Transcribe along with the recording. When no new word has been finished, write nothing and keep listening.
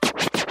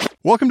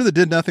Welcome to the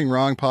Did Nothing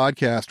Wrong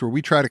podcast, where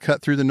we try to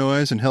cut through the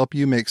noise and help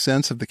you make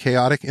sense of the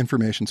chaotic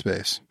information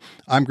space.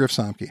 I'm Griff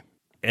Somke.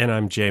 And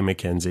I'm Jay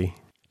McKenzie.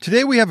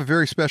 Today we have a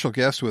very special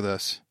guest with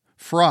us.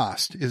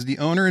 Phrost is the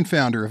owner and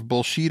founder of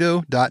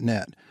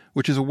Bullshido.net,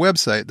 which is a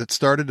website that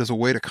started as a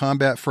way to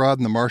combat fraud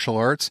in the martial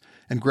arts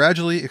and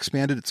gradually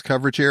expanded its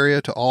coverage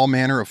area to all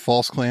manner of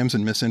false claims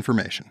and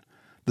misinformation.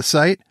 The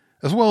site,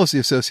 as well as the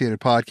associated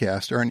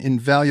podcast, are an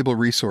invaluable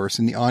resource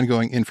in the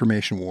ongoing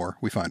information war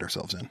we find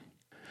ourselves in.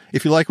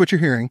 If you like what you're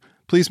hearing,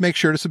 please make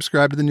sure to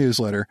subscribe to the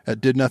newsletter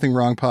at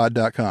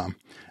didnothingwrongpod.com.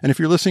 And if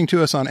you're listening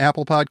to us on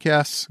Apple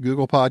Podcasts,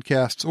 Google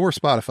Podcasts, or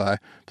Spotify,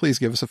 please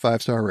give us a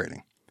 5-star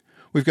rating.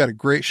 We've got a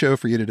great show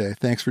for you today.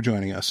 Thanks for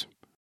joining us.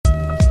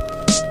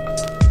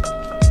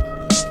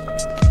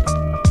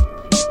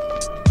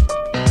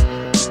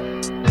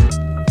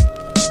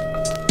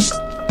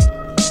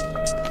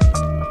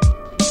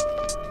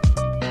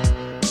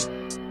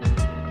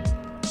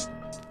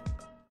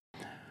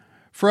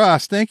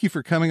 Phrost, thank you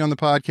for coming on the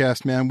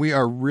podcast, man. We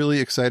are really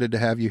excited to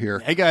have you here.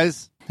 Hey,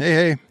 guys.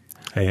 Hey.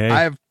 Hey.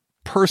 I've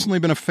personally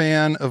been a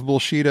fan of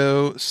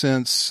Bullshido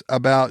since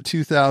about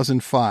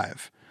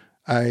 2005.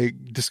 I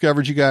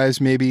discovered you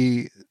guys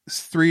maybe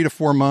 3 to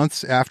 4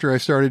 months after I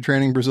started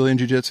training Brazilian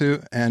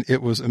Jiu-Jitsu, and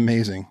it was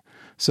amazing.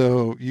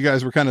 So you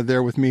guys were kind of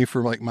there with me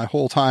for like my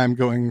whole time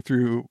going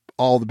through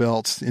all the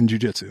belts in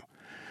Jiu-Jitsu.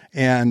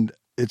 And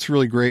it's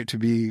really great to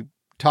be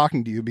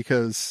talking to you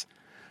because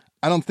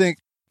I don't think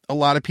a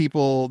lot of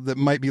people that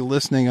might be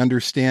listening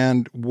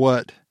understand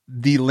what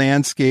the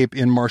landscape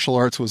in martial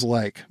arts was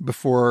like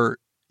before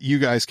you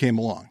guys came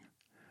along.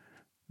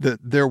 That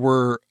there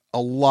were a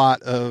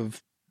lot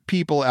of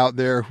people out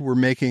there who were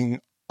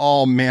making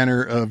all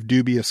manner of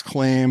dubious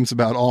claims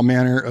about all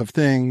manner of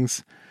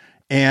things.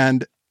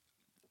 And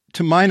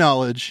to my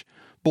knowledge,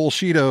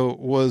 Bullshido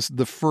was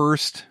the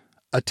first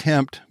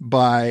attempt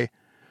by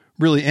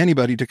really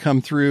anybody to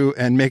come through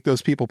and make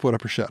those people put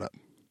up or shut up.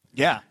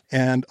 Yeah.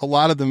 And a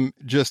lot of them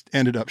just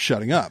ended up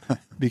shutting up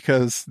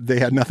because they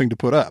had nothing to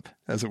put up,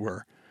 as it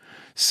were.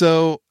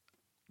 So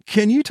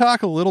can you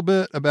talk a little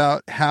bit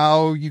about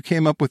how you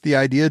came up with the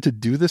idea to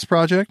do this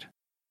project?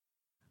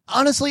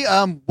 Honestly,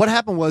 what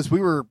happened was we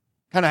were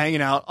kind of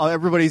hanging out.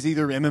 Everybody's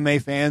either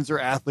MMA fans or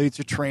athletes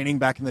or training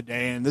back in the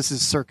day. And this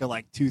is circa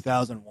like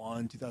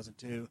 2001,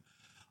 2002.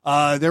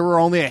 There were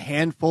only a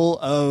handful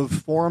of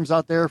forums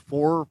out there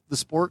for the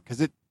sport because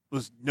it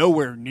was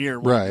nowhere near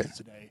what it is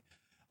today.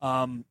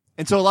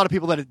 And so a lot of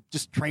people that had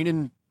just trained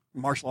in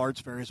martial arts,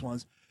 various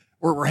ones,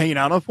 were hanging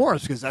out on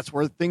forums because that's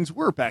where things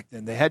were back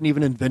then. They hadn't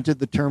even invented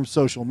the term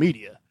social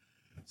media.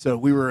 So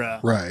we were...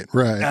 Right.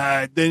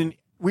 Then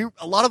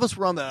a lot of us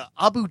were on the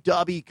Abu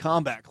Dhabi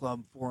Combat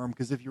Club forum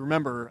because if you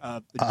remember...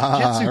 the Jiu-Jitsu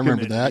I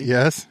remember that,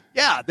 yes.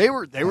 Yeah, they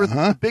were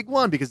the big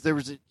one because there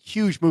was a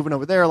huge movement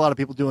over there. A lot of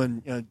people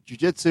doing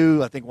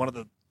Jiu-Jitsu. I think one of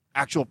the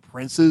actual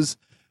princes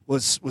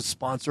was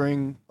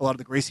sponsoring a lot of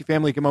the Gracie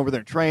family come over there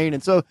and train.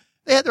 And so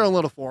they had their own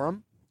little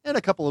forum. And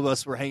a couple of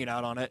us were hanging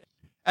out on it.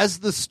 As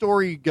the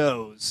story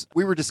goes,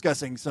 we were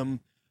discussing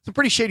some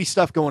pretty shady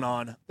stuff going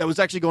on that was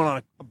actually going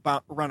on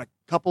around a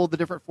couple of the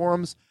different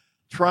forums,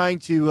 trying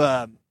to,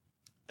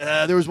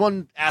 there was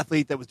one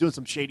athlete that was doing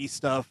some shady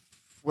stuff.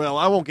 Well,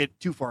 I won't get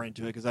too far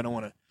into it because I don't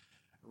want to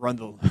run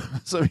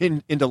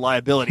into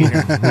liability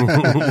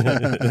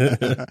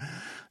here.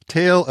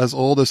 Tale as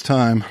old as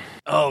time.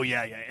 Oh,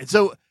 yeah.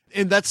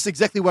 And that's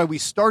exactly why we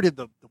started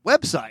the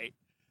website,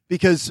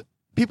 because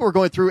people were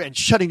going through and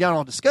shutting down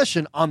all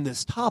discussion on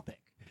this topic.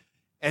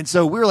 And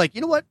so we were like,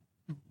 you know what?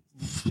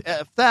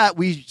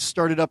 We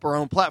started up our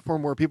own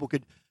platform where people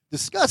could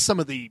discuss some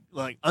of the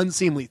like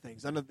unseemly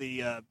things, none of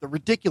the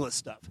ridiculous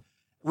stuff,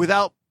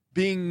 without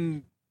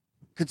being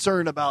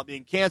concerned about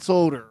being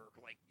canceled or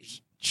like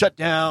shut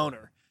down.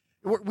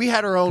 Or we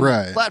had our own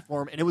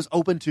platform, and it was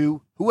open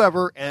to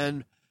whoever.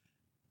 And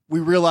we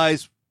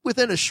realized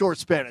within a short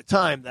span of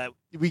time that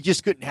we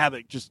just couldn't have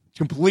it just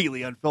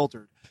completely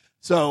unfiltered.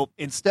 So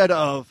instead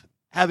of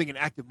having an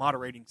active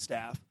moderating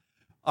staff,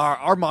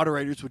 our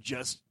moderators would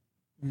just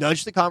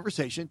nudge the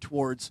conversation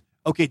towards,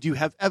 okay, do you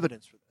have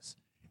evidence for this?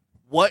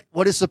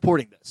 What is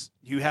supporting this?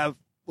 Do you have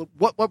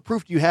what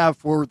proof do you have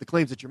for the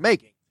claims that you're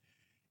making?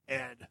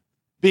 And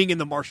being in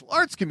the martial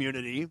arts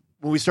community,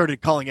 when we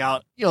started calling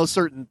out,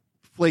 certain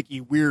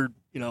flaky, weird,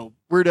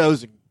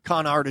 weirdos and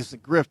con artists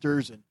and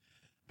grifters and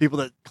people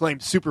that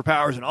claimed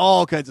superpowers and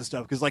all kinds of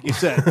stuff. Because like you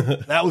said,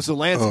 that was the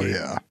landscape. Oh,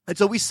 yeah. And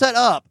so we set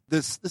up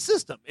the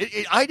system.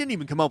 I didn't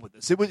even come up with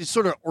this. It was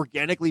sort of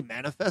organically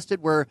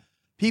manifested where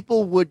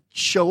people would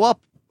show up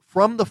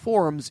from the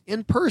forums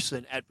in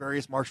person at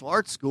various martial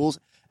arts schools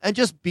and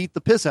just beat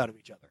the piss out of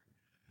each other.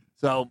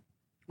 So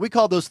we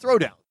called those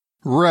throwdowns.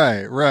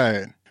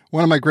 Right.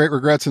 One of my great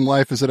regrets in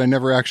life is that I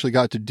never actually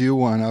got to do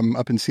one. I'm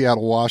up in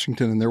Seattle,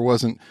 Washington, and there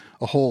wasn't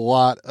a whole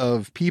lot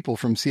of people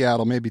from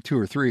Seattle, maybe 2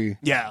 or 3.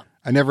 Yeah.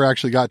 I never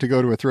actually got to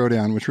go to a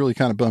throwdown, which really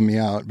kind of bummed me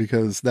out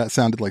because that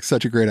sounded like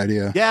such a great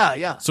idea.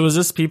 Yeah. So is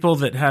this people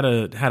that had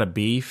a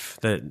beef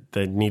that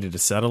needed to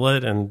settle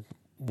it, and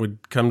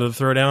would come to the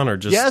throwdown, or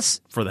just yes,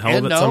 for the hell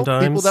of it no,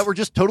 sometimes? People that were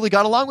just totally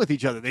got along with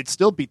each other. They'd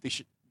still beat the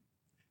shit.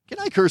 Can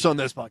I curse on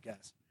this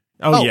podcast?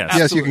 Oh, yes.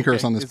 Yes, you can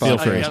curse on this Feel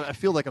podcast. free. I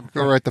feel like I'm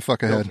Go right the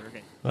fuck ahead.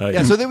 Okay.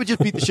 Yeah, so they would just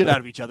beat the shit out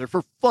of each other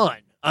for fun.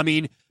 I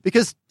mean,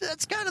 because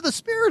that's kind of the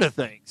spirit of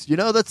things,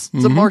 that's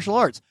the martial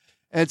arts.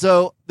 And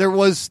so there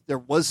was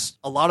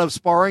a lot of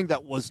sparring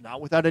that was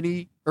without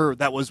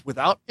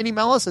any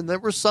malice, and there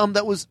was some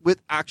that was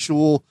with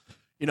actual,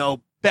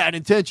 bad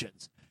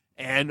intentions.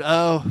 And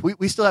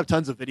we still have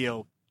tons of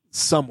video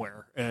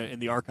somewhere in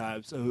the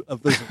archives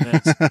of those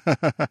events.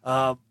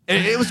 And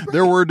it was great.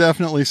 There were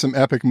definitely some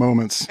epic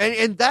moments,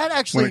 and that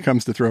actually, when it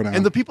comes to throwdown,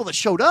 and the people that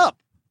showed up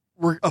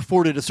were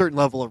afforded a certain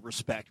level of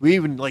respect. We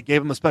even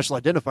gave them a special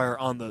identifier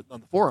on the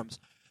forums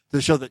to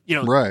show that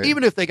right.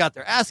 Even if they got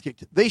their ass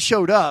kicked, they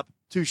showed up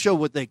to show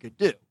what they could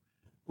do.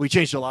 We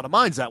changed a lot of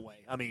minds that way.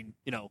 I mean,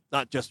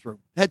 not just for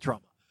head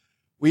trauma.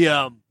 We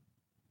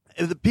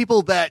the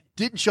people that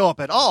didn't show up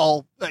at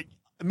all,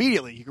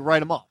 immediately you could write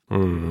them off.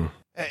 Mm.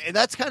 And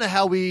that's kind of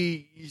how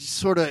we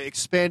sort of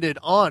expanded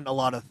on a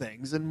lot of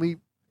things, and we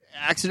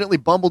accidentally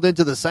bumbled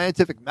into the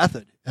scientific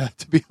method,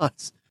 to be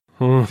honest.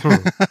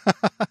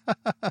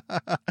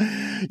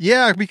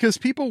 Yeah, because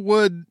people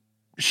would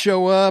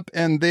show up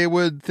and they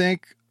would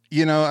think,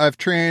 I've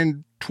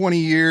trained 20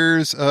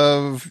 years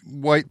of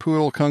white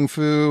poodle kung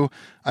fu.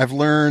 I've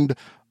learned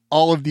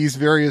all of these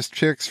various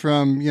tricks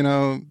from,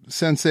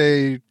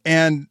 sensei,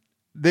 and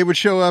they would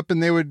show up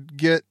and they would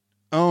get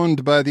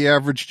owned by the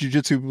average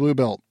jiu-jitsu blue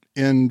belt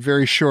in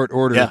very short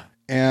order. Yeah.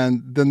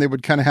 And then they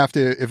would kind of have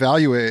to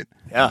evaluate,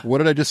 what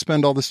did I just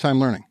spend all this time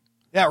learning?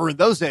 Yeah, or in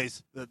those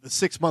days, the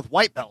 6-month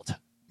white belt.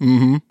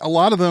 Mm-hmm. A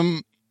lot of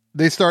them,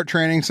 they start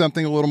training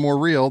something a little more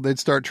real. They'd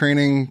start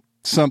training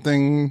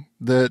something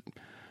that,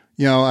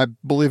 I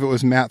believe it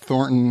was Matt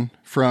Thornton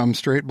from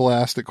Straight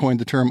Blast that coined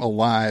the term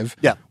alive.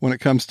 Yeah. When it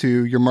comes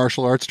to your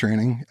martial arts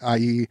training,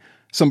 i.e.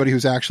 somebody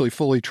who's actually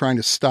fully trying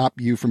to stop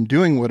you from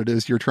doing what it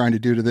is you're trying to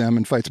do to them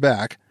and fights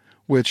back,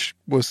 which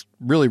was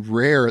really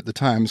rare at the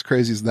time, as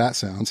crazy as that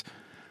sounds.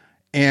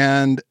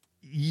 And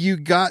you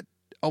got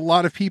a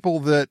lot of people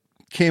that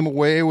came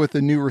away with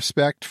a new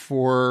respect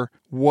for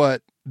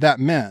what that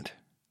meant.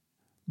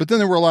 But then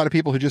there were a lot of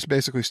people who just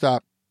basically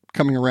stopped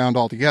coming around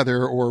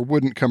altogether, or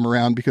wouldn't come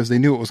around because they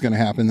knew what was going to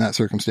happen in that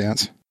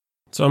circumstance.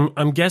 So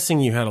I'm guessing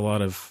you had a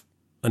lot of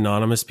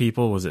anonymous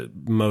people. Was it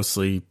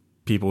mostly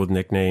people with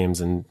nicknames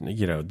and,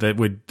 that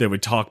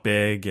would talk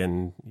big,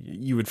 and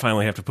you would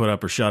finally have to put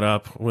up or shut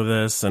up with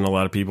this, and a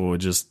lot of people would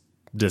just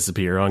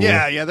disappear on you?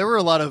 Yeah, there were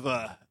a lot of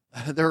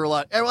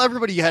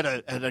everybody had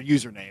a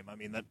username. I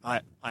mean, that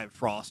I have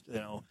Phrost,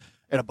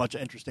 and a bunch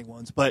of interesting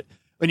ones. But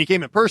when you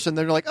came in person,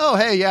 they're like, "Oh,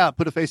 hey, yeah,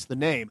 put a face to the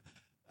name."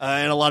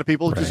 And a lot of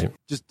people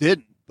just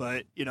didn't.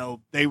 But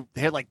they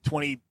had like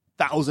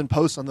 20,000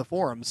 posts on the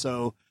forum,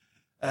 so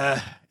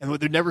and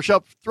they'd never show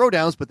up for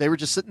throwdowns, but they were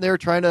just sitting there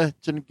trying to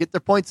get their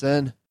points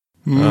in.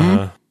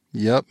 Mm-hmm.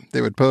 Yep,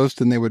 they would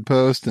post,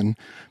 and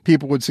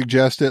people would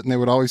suggest it, and they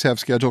would always have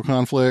schedule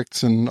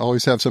conflicts and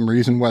always have some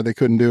reason why they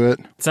couldn't do it.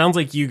 Sounds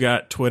like you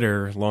got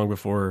Twitter long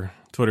before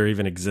Twitter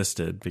even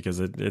existed, because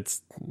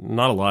it's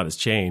not a lot has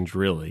changed,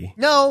 really.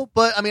 No,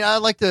 but I mean,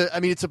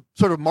 it's a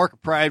sort of mark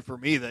of pride for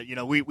me that,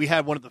 we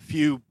had one of the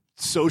few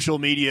social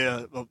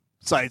media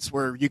sites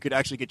where you could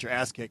actually get your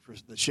ass kicked for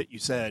the shit you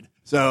said.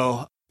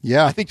 So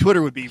yeah, I think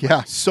Twitter would be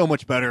so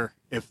much better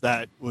if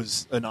that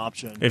was an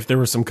option. If there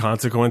were some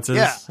consequences.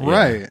 Yeah.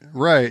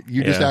 Right.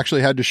 You just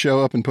actually had to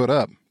show up and put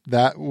up.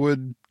 That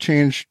would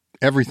change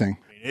everything.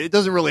 I mean, it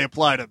doesn't really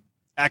apply to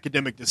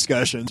academic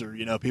discussions or,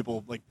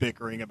 people like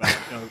bickering about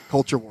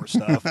culture war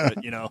stuff.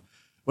 But,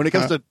 when it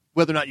comes to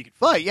whether or not you can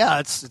fight,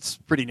 it's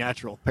pretty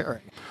natural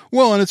pairing.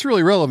 Well, and it's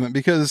really relevant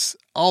because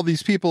all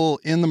these people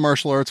in the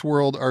martial arts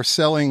world are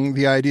selling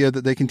the idea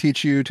that they can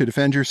teach you to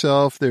defend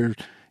yourself. They're,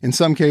 in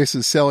some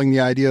cases, selling the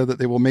idea that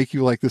they will make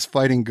you like this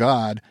fighting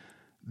god.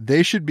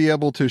 They should be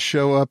able to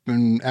show up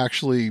and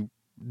actually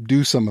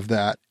do some of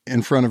that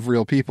in front of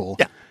real people.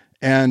 Yeah.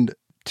 And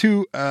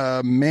to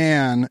a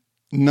man,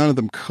 none of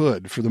them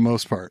could, for the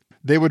most part.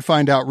 They would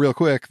find out real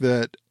quick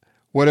that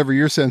whatever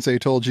your sensei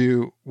told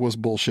you was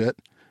bullshit.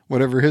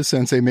 Whatever his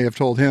sensei may have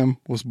told him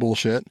was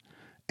bullshit.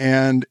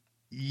 And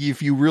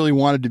if you really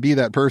wanted to be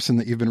that person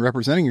that you've been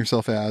representing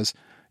yourself as,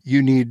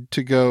 you need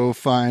to go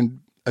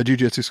find a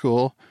jiu-jitsu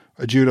school,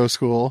 a judo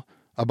school,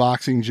 a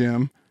boxing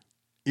gym,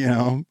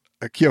 a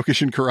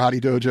Kyokushin karate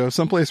dojo,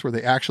 someplace where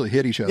they actually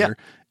hit each other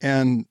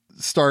and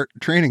start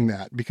training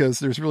that, because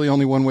there's really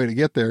only one way to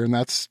get there, and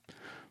that's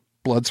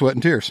blood, sweat,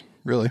 and tears,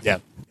 really. Yeah,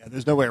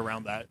 there's no way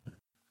around that.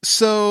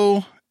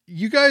 So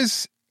you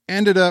guys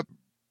ended up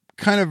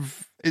kind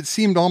of, it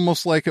seemed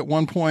almost like at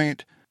one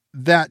point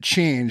that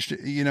changed,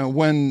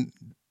 when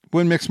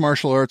mixed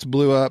martial arts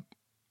blew up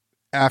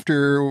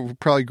after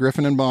probably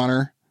Griffin and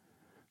Bonner,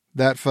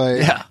 that fight.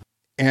 Yeah.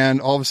 And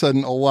all of a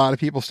sudden, a lot of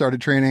people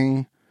started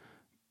training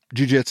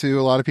jiu-jitsu.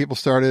 A lot of people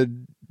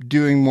started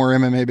doing more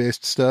MMA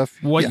based stuff.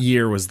 What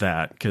year was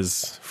that?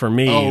 Because for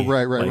me,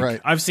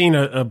 right. I've seen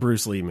a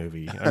Bruce Lee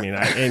movie. I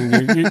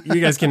mean,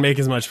 you guys can make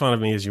as much fun of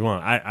me as you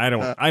want. I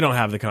don't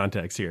have the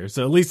context here.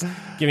 So at least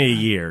give me a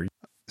year.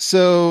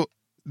 So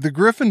the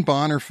Griffin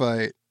Bonner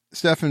fight,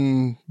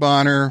 Stephan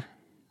Bonner,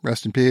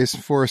 rest in peace,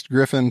 Forrest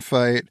Griffin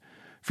fight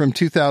from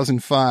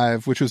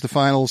 2005, which was the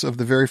finals of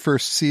the very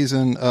first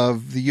season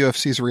of the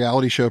UFC's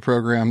reality show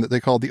program that they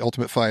called The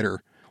Ultimate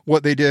Fighter.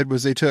 What they did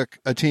was they took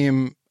a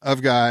team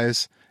of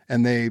guys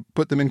and they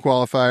put them in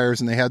qualifiers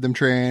and they had them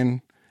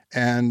train,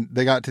 and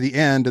they got to the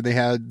end and they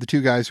had the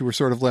two guys who were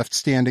sort of left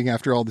standing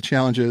after all the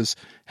challenges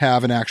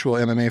have an actual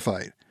MMA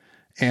fight.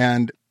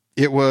 And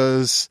it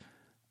was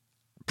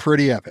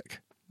pretty epic.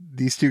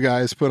 These two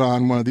guys put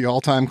on one of the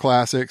all-time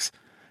classics,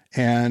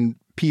 and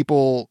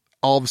people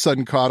all of a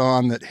sudden caught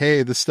on that,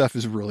 hey, this stuff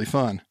is really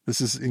fun.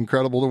 This is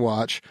incredible to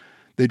watch.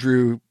 They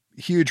drew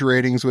huge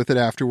ratings with it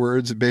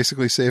afterwards. It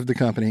basically saved the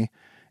company.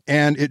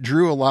 And it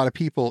drew a lot of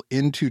people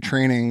into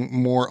training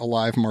more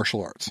alive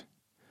martial arts.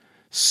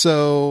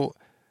 So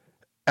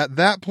at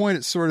that point,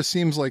 it sort of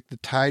seems like the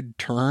tide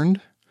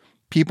turned.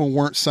 People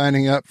weren't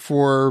signing up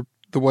for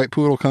the White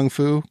Poodle Kung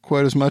Fu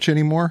quite as much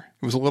anymore.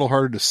 It was a little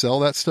harder to sell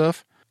that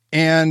stuff.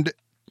 And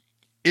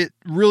it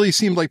really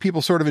seemed like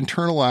people sort of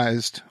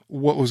internalized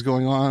what was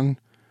going on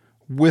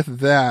with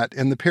that,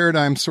 and the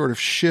paradigm sort of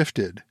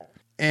shifted.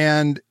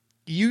 And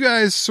you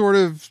guys sort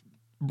of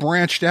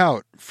branched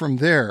out from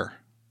there.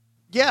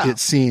 Yeah, it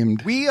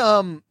seemed. We,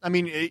 I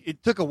mean,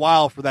 it took a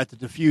while for that to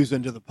diffuse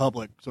into the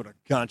public sort of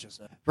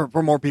consciousness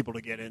for more people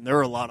to get in. There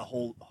were a lot of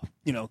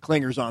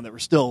clingers on that were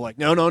still like,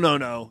 no.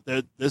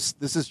 This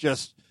is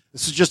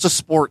just a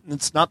sport, and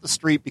it's not the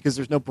street because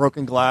there's no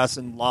broken glass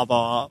and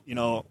lava.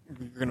 You're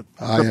going to trip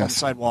on the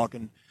sidewalk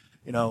and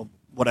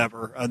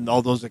whatever, and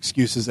all those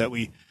excuses that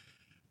we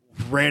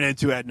ran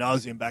into ad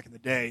nauseum back in the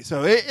day.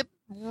 So it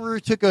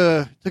took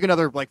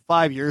another like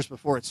 5 years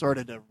before it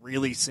started to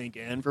really sink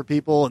in for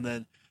people, and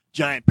then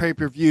giant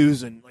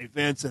pay-per-views and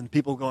events and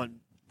people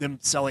them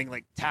selling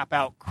like tap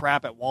out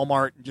crap at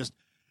Walmart and just,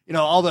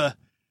 all the,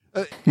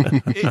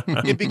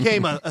 it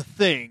became a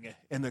thing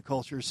in the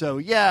culture. So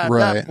yeah, at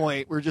that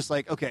point we're just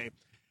like, okay,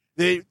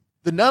 the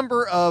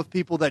number of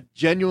people that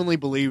genuinely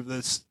believe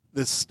this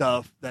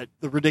stuff, that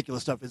the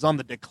ridiculous stuff, is on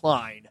the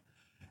decline.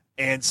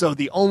 And so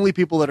the only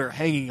people that are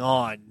hanging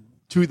on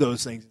to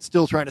those things and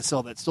still trying to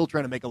sell that, still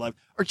trying to make a life,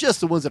 are just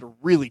the ones that are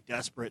really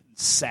desperate and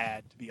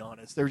sad, to be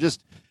honest. They're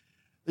just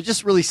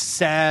really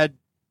sad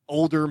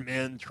older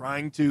men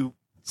trying to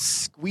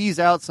squeeze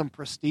out some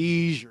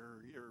prestige or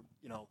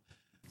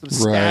some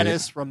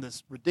status from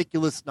this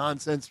ridiculous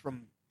nonsense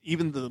from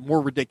even the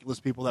more ridiculous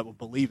people that will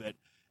believe it.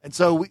 And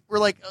so we're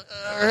like,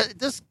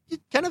 this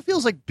kind of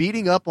feels like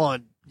beating up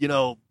on,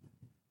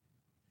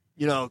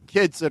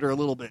 kids that are a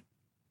little bit,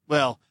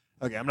 well,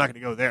 okay, I'm not going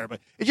to go there,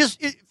 but it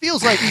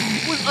feels like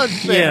it was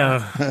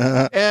unfair.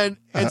 Yeah.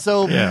 And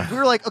so we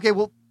were like, okay,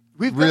 well,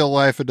 we've got real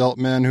life adult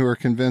men who are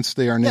convinced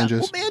they are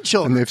ninjas. man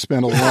children. And they've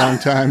spent a long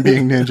time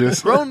being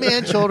ninjas. Grown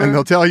man children. And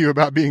they'll tell you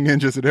about being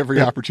ninjas at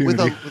every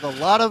opportunity. With a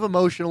lot of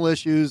emotional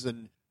issues,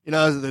 and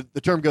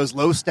the term goes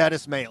low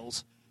status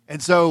males.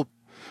 And so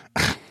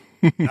I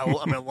mean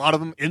a lot of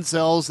them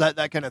incels,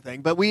 that kind of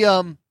thing. But we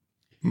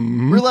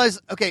realize,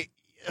 okay,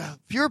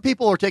 fewer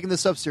people are taking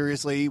this stuff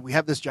seriously. We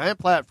have this giant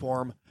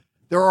platform.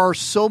 There are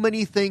so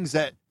many things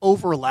that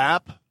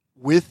overlap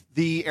with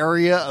the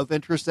area of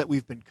interest that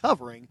we've been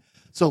covering.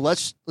 So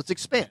let's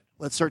expand.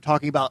 Let's start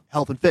talking about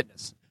health and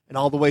fitness and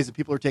all the ways that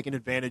people are taking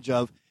advantage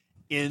of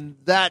in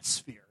that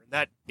sphere, in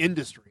that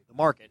industry, the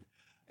market.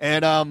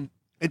 And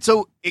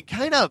so it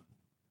kind of,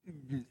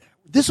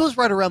 this was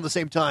right around the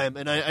same time,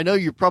 and I know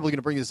you're probably going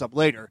to bring this up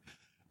later,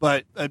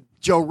 but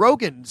Joe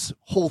Rogan's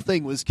whole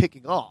thing was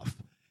kicking off.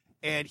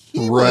 And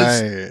he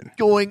was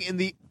going in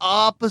the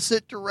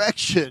opposite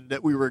direction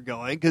that we were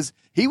going, because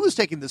he was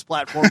taking this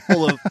platform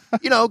full of,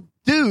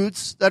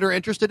 dudes that are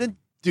interested in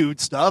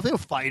dude stuff,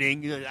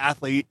 fighting,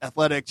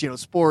 athletics,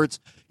 sports,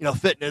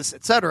 fitness,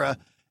 etc.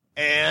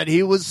 And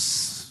he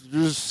was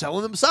just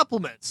selling them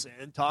supplements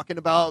and talking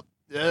about,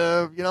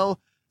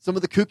 some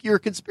of the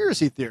kookier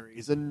conspiracy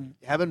theories and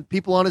having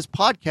people on his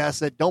podcast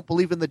that don't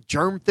believe in the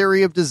germ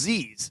theory of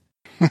disease.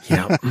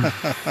 Yeah.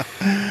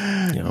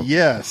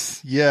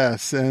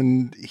 Yes.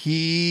 And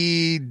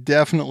he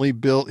definitely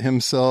built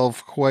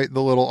himself quite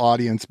the little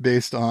audience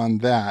based on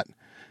that.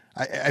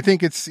 I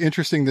think it's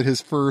interesting that his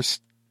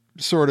first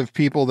sort of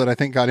people that I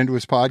think got into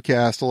his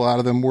podcast, a lot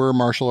of them were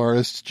martial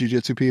artists,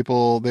 jiu-jitsu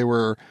people. They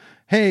were,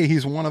 hey,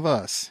 he's one of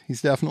us.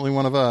 He's definitely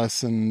one of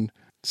us. And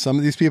some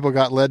of these people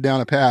got led down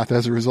a path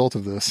as a result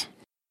of this.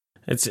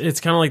 It's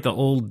kind of like the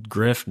old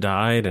grift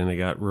died and it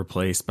got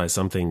replaced by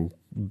something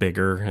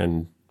bigger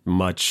and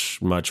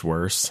much, much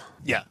worse.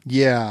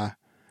 Yeah.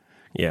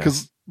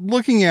 Because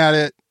looking at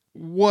it,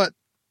 what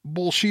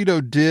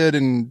Bullshido did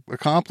and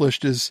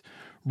accomplished is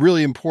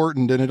really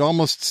important. And it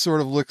almost sort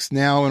of looks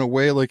now in a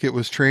way like it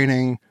was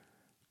training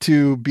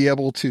to be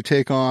able to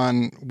take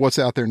on what's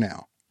out there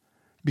now,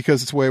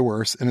 because it's way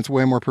worse and it's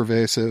way more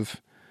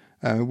pervasive.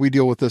 We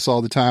deal with this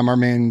all the time. Our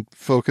main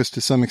focus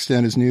to some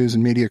extent is news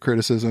and media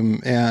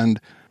criticism. And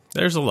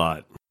there's a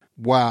lot.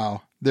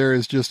 Wow, there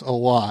is just a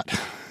lot.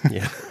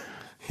 Yeah.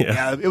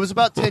 Yeah, it was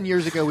about 10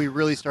 years ago we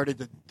really started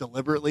to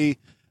deliberately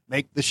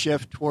make the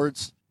shift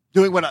towards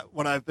doing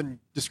what I've been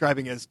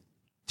describing as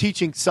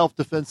teaching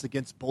self-defense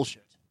against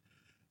bullshit.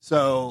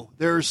 So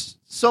there's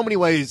so many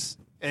ways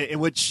in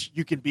which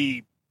you can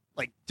be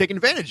like taken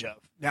advantage of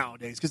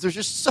nowadays because there's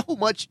just so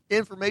much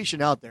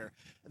information out there.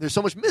 And there's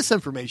so much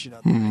misinformation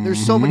out there. And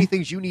there's so many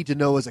things you need to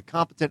know as a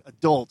competent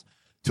adult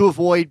to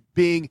avoid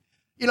being,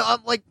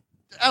 I'm like,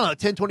 I don't know,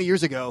 10, 20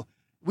 years ago,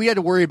 we had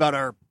to worry about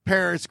our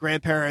parents,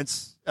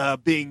 grandparents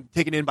being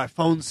taken in by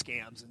phone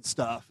scams and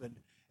stuff and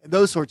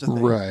those sorts of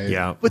things. Right.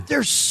 Yeah. But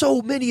there's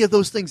so many of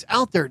those things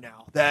out there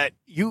now that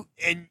you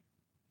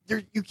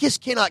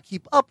just cannot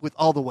keep up with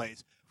all the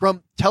ways,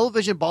 from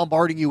television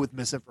bombarding you with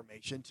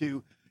misinformation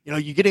to,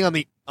 you getting on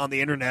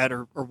the internet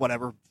or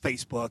whatever,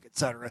 Facebook,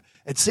 etc.,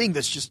 and seeing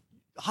this just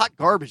hot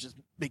garbage just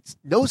makes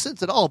no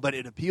sense at all, but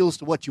it appeals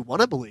to what you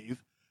want to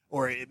believe,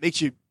 or it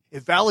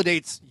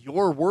validates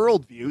your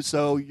worldview,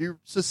 so you're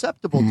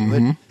susceptible to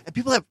it. And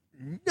people have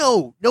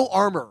no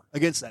armor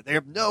against that. They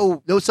have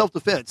no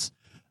self-defense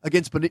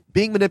against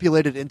being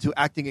manipulated into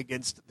acting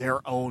against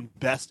their own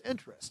best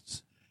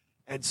interests.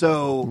 And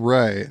so...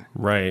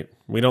 Right.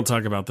 We don't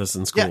talk about this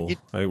in school.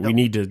 We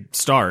need to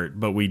start,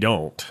 but we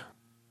don't.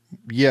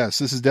 Yes,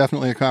 this is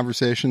definitely a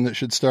conversation that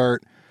should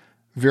start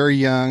very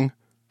young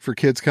for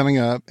kids coming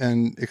up,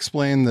 and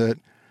explain that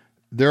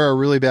there are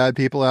really bad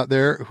people out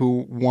there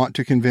who want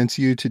to convince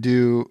you to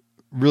do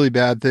really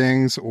bad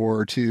things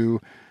or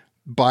to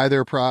buy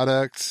their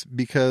products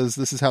because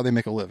this is how they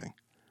make a living.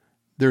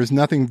 There's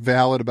nothing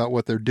valid about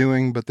what they're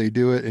doing, but they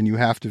do it, and you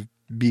have to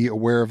be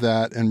aware of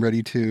that and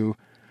ready to,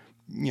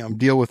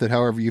 deal with it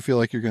however you feel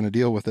like you're going to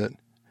deal with it.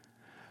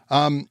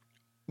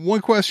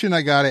 One question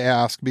I got to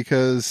ask,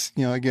 because,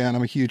 again,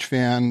 I'm a huge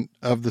fan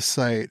of the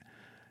site.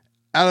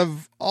 Out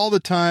of all the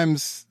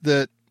times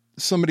that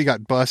somebody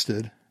got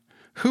busted,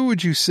 who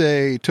would you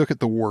say took it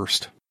the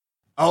worst?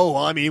 Oh,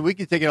 I mean, we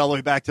could take it all the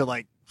way back to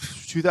like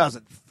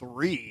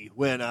 2003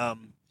 when,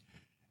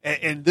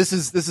 and this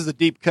is a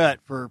deep cut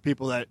for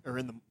people that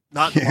are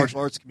not in the martial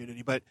arts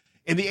community, but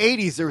in the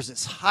 80s, there was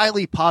this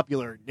highly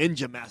popular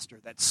ninja master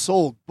that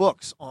sold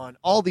books on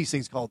all these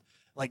things called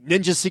like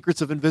Ninja Secrets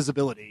of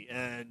Invisibility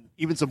and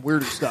even some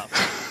weirder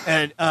stuff.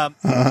 And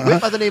he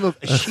went by the name of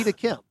Ashita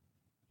Kim.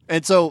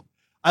 And so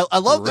I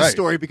love this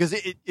story because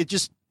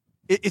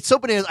it's so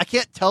bananas. I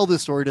can't tell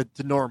this story to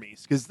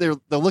normies because they'll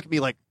look at me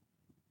like,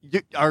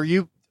 are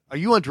you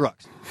on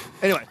drugs?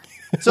 Anyway,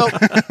 so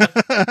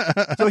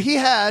he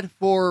had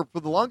for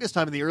the longest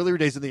time in the earlier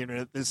days of the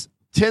internet this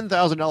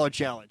 $10,000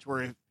 challenge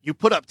where if you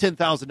put up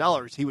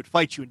 $10,000, he would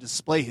fight you and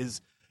display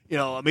his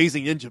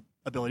amazing ninja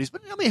abilities.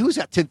 But I mean, who's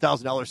got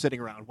 $10,000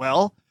 sitting around?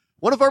 Well,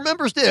 one of our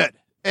members did,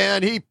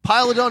 and he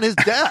piled it on his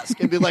desk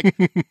and be like,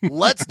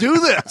 "Let's do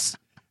this."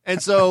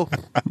 And so,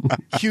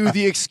 cue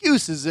the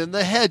excuses and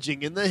the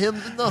hedging and the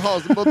hymns and the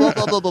halls, blah, blah,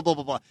 blah, blah, blah, blah,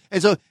 blah, blah.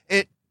 And so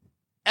it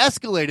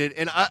escalated,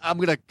 and I'm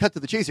going to cut to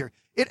the chase here.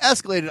 It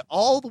escalated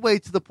all the way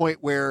to the point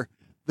where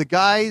the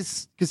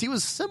guy's, because he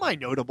was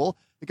semi-notable,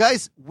 the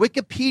guy's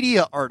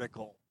Wikipedia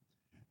article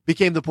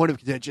became the point of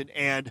contention.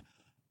 And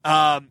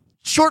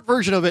short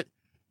version of it,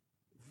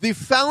 the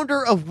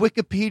founder of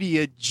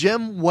Wikipedia,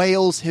 Jim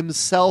Wales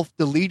himself,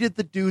 deleted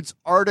the dude's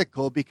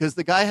article because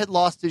the guy had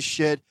lost his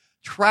shit,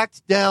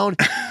 tracked down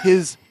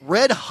his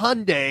red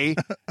Hyundai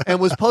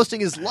and was posting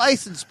his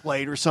license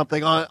plate or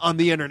something on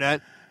the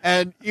internet.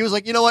 And he was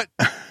like, you know what?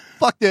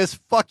 Fuck this.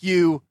 Fuck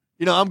you.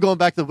 I'm going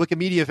back to the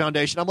Wikimedia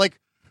Foundation. I'm like,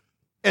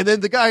 and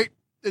then the guy,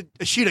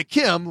 Ashita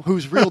Kim,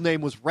 whose real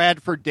name was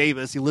Radford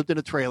Davis, he lived in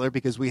a trailer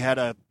because we had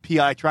a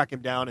PI track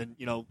him down and,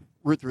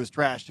 root through his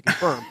trash to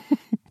confirm,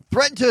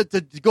 threatened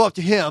to go up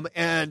to him.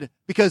 And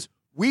because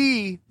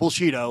we,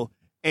 Bullshido,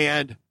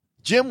 and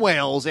Jim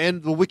Wales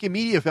and the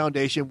Wikimedia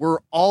Foundation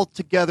were all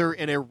together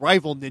in a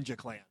rival ninja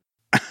clan.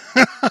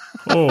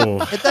 Oh,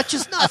 And that's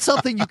just not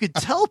something you could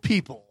tell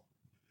people.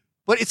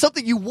 But it's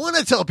something you want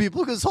to tell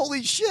people because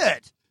holy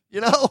shit,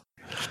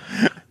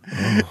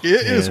 It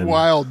is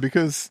wild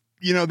because,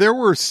 there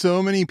were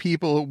so many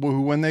people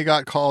who, when they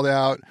got called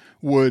out,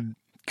 would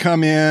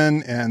come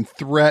in and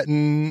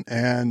threaten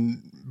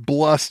and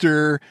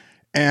bluster.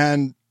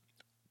 And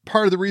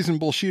part of the reason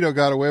Bullshido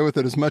got away with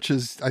it as much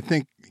as I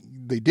think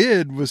they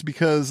did was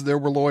because there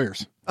were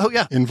lawyers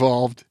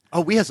involved.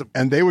 Oh, we had some.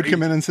 And they would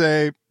come in and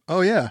say,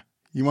 oh, yeah,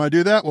 you want to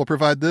do that? We'll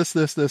provide this,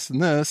 this, this,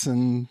 and this.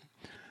 And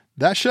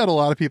that shut a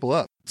lot of people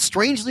up.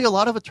 Strangely, a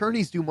lot of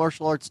attorneys do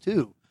martial arts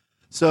too.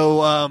 So,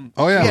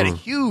 we had a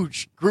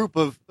huge group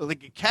of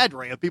like a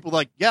cadre of people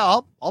like, yeah,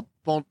 I'll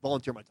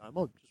volunteer my time.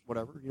 Oh, just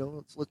whatever,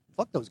 let's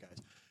fuck those guys.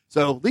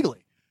 So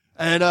legally.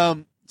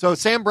 And, so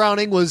Sam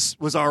Browning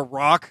was our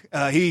rock.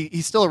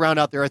 He's still around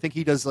out there. I think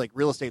he does like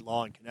real estate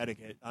law in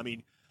Connecticut. I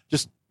mean,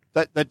 just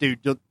that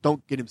dude,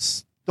 don't get him,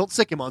 don't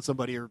sick him on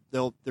somebody or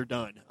they're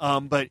done.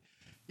 But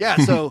yeah,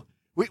 so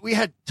we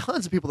had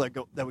tons of people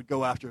that would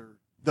go after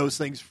those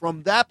things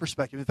from that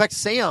perspective. In fact,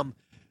 Sam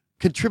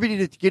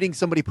contributed to getting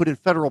somebody put in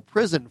federal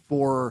prison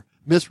for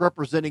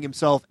misrepresenting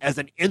himself as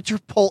an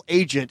Interpol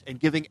agent and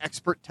giving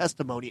expert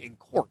testimony in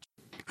court.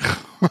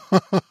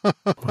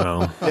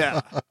 Wow.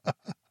 Yeah.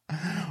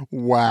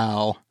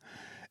 Wow.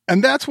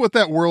 And that's what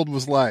that world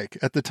was like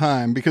at the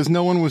time, because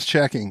no one was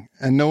checking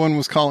and no one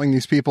was calling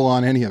these people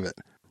on any of it.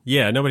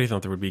 Yeah, nobody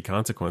thought there would be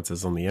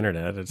consequences on the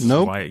internet. It's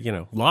Nope. why,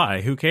 lie.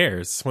 Who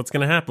cares? What's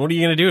going to happen? What are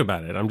you going to do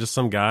about it? I'm just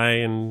some guy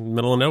in the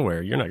middle of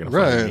nowhere. You're not going to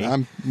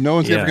find me. No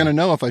one's ever Yeah. going to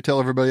know if I tell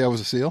everybody I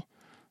was a SEAL.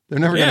 They're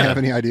never going to Yeah. have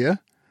any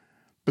idea.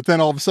 But then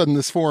all of a sudden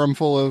this forum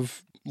full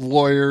of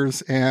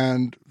lawyers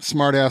and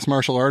smart-ass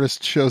martial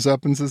artists shows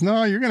up and says,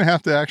 no, you're going to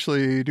have to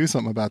actually do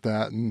something about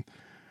that. And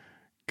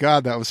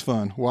God, that was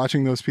fun.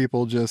 Watching those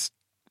people just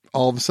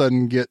all of a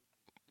sudden get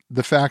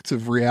the facts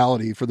of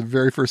reality for the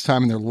very first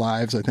time in their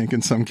lives, I think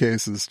in some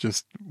cases,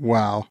 just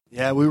wow.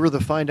 Yeah, we were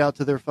the find out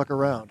to their fuck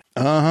around.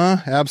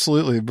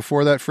 Absolutely.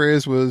 Before that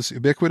phrase was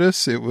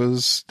ubiquitous, it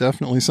was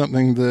definitely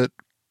something that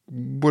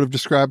would have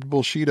described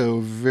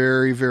Bullshido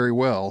very, very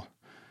well.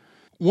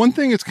 One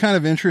thing that's kind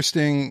of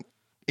interesting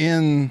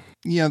in,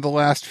 the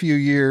last few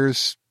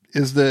years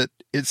is that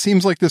it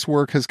seems like this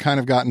work has kind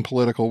of gotten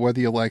political, whether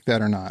you like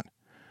that or not.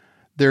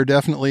 There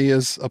definitely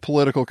is a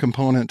political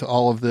component to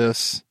all of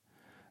this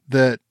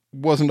that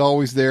wasn't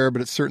always there,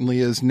 but it certainly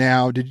is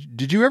now.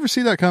 Did you ever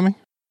see that coming?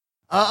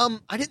 I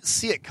didn't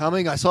see it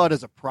coming. I saw it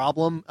as a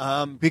problem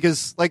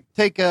because,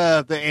 take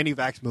the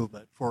anti-vax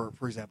movement for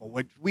example,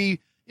 which we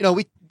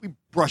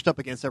brushed up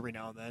against every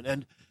now and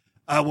then.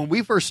 And when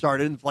we first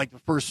started,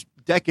 the first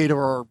decade of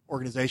our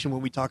organization,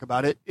 when we talk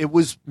about it, it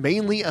was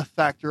mainly a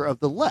factor of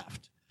the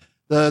left.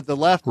 The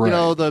left,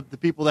 right. The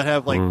people that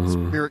have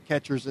spirit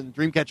catchers and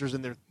dream catchers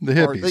in their the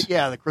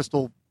hippies. the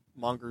crystal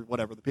monger,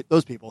 whatever,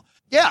 those people.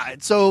 Yeah,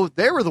 and so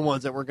they were the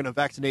ones that were going to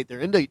vaccinate their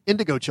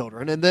indigo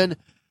children, and then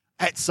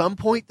at some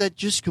point that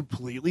just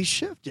completely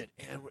shifted,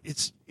 and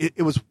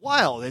it was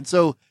wild. And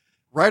so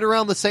right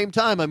around the same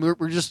time,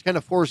 we're just kind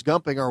of Forrest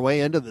Gumping our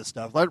way into this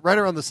stuff. Right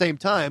around the same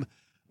time,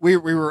 we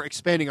were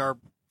expanding our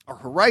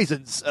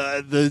horizons.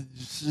 The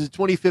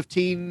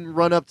 2015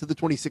 run up to the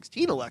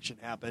 2016 election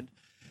happened,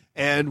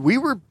 and we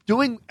were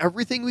doing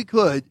everything we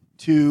could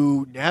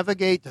to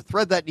navigate, to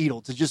thread that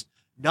needle, to just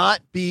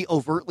not be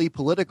overtly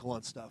political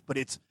on stuff. But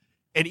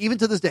and even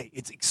to this day,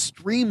 it's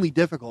extremely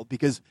difficult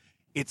because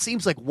it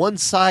seems like one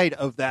side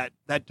of that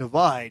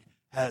divide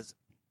has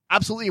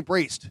absolutely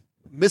embraced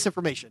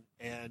misinformation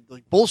and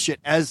bullshit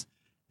as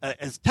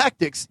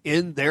tactics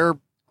in their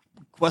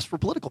quest for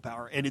political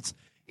power. And it's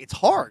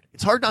hard.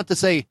 It's hard not to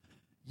say,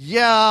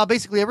 yeah,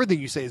 basically everything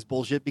you say is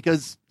bullshit,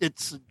 because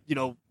it's,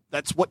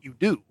 that's what you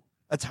do.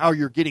 That's how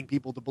you're getting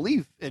people to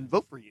believe and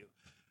vote for you.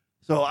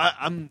 So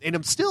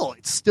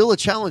it's still a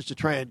challenge to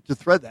try and to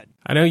thread that.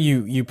 I know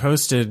you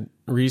posted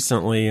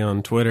recently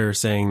on Twitter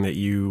saying that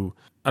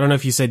I don't know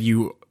if you said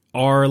you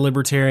are a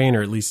libertarian,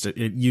 or at least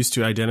it used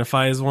to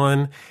identify as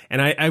one.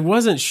 And I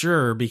wasn't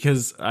sure,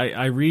 because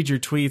I read your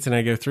tweets and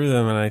I go through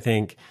them and I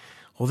think,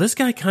 well, this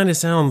guy kind of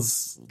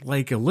sounds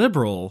like a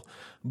liberal,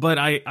 but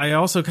I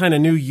also kind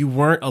of knew you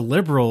weren't a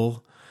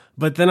liberal.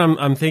 But then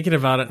I'm thinking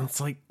about it and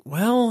it's like,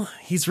 well,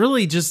 he's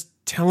really just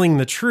telling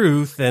the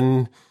truth,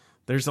 and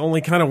there's only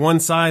kind of one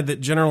side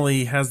that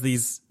generally has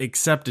these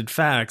accepted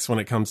facts when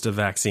it comes to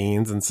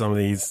vaccines and some of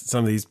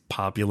these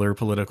popular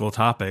political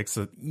topics.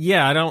 So,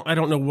 yeah, I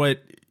don't know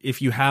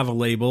if you have a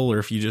label or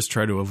if you just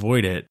try to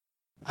avoid it.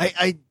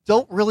 I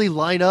don't really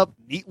line up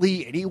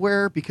neatly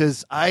anywhere,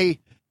 because for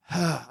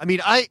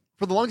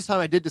the longest time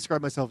I did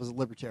describe myself as a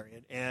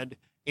libertarian, and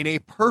in a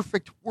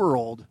perfect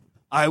world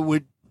I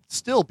would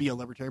still be a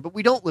libertarian, but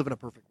we don't live in a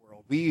perfect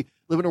world. We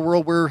live in a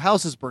world where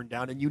houses burn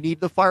down and you need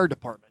the fire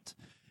department.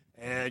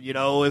 And,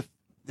 if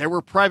there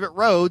were private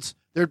roads,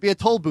 there'd be a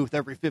toll booth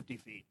every 50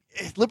 feet.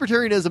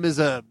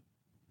 Libertarianism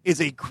is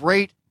a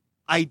great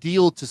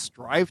ideal to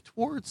strive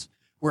towards,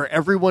 where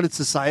everyone in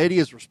society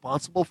is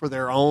responsible for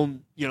their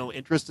own,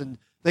 interest and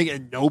thing,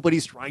 and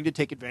nobody's trying to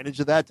take advantage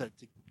of that to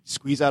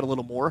squeeze out a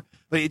little more.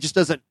 But it just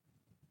doesn't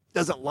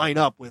line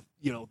up with,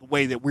 the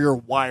way that we're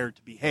wired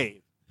to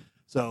behave.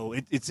 So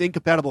it's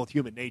incompatible with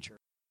human nature.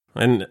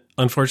 And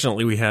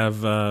unfortunately, we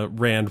have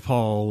Rand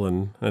Paul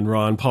and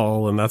Ron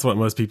Paul, and that's what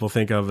most people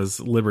think of as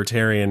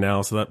libertarian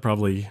now. So that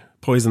probably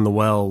poisoned the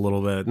well a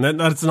little bit. And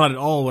that's not at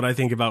all what I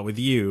think about with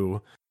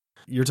you.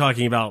 You're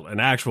talking about an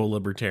actual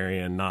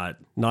libertarian, not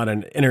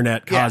an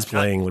internet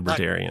cosplaying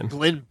libertarian. Not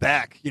Glenn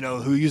Beck,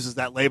 who uses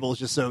that label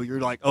just so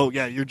you're like, oh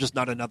yeah, you're just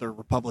not another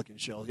Republican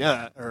shill.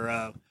 Yeah,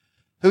 or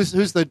who's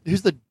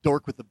the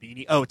dork with the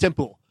beanie? Oh, Tim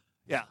Pool.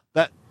 Yeah,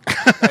 that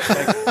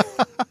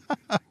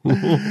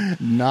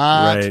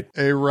Not right.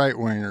 a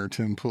right-winger,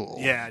 Tim Pool.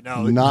 Yeah,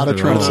 no. Not a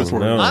Trump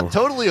supporter. No. I'm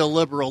totally a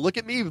liberal. Look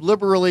at me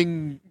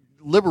liberaling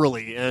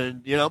liberally.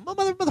 And,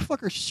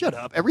 motherfucker, shut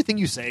up. Everything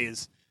you say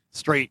is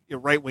straight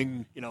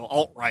right-wing,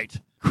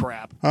 alt-right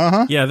crap.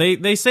 Uh-huh. Yeah,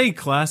 they say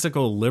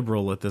classical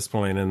liberal at this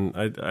point,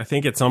 and I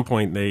think at some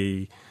point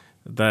they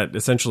that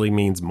essentially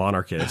means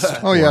monarchist.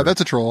 Oh, yeah,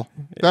 that's a troll.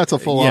 That's a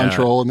full-on Yeah.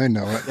 troll, and they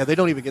know it. Yeah, they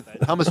don't even get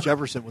that. Thomas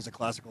Jefferson was a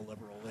classical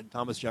liberal, and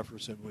Thomas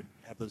Jefferson would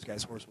have those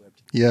guys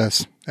horsewhipped.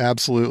 Yes,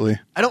 absolutely.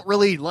 I don't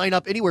really line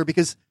up anywhere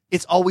because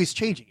it's always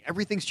changing.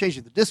 Everything's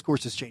changing. The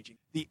discourse is changing.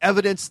 The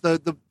evidence,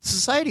 the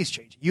society's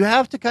changing. You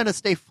have to kind of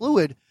stay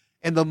fluid,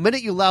 and the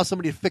minute you allow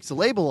somebody to fix a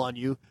label on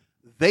you,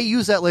 they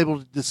use that label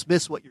to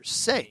dismiss what you're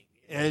saying.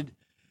 And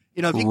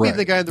you know, if you can be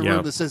the guy in the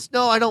room that says,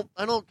 "No, I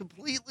don't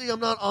completely.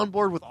 I'm not on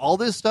board with all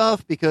this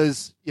stuff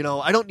because you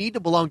know I don't need to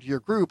belong to your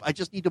group. I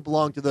just need to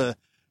belong to the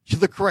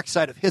correct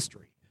side of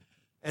history."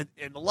 And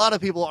a lot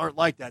of people aren't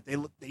like that.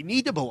 They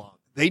need to belong.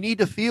 They need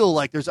to feel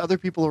like there's other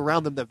people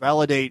around them that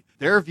validate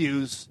their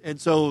views,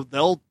 and so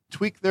they'll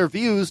tweak their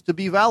views to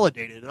be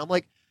validated. And I'm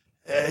like,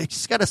 you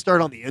just got to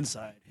start on the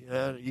inside.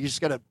 You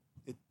just got to.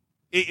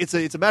 It's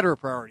a matter of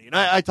priority. And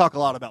I talk a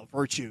lot about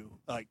virtue,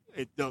 like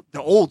the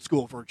old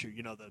school virtue,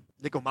 you know, the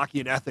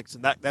Nicomachean ethics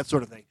and that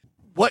sort of thing.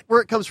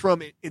 Where it comes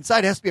from,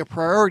 inside has to be a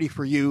priority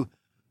for you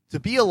to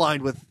be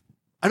aligned with.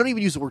 I don't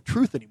even use the word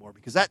truth anymore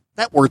because that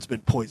word's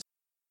been poisoned.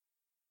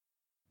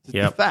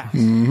 The facts.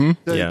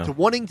 Mm-hmm. To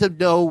wanting to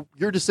know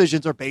your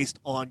decisions are based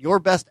on your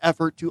best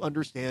effort to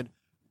understand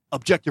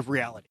objective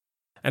reality.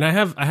 And I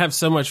have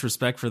so much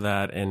respect for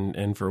that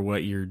and for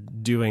what you're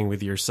doing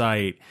with your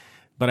site,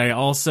 but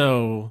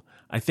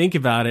I think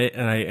about it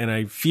and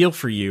I feel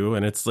for you,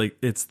 and it's like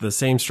it's the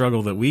same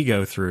struggle that we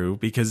go through,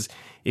 because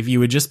if you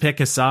would just pick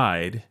a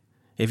side,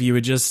 if you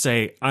would just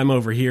say I'm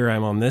over here,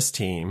 I'm on this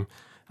team,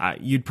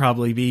 you'd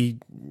probably be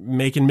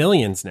making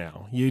millions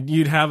now.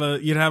 You'd have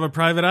a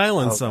private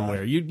island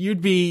somewhere.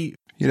 You'd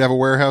have a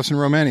warehouse in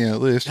Romania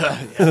at least.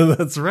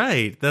 That's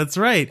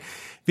right.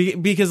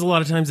 Because a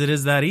lot of times it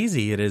is that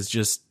easy. It is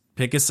just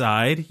pick a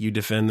side. You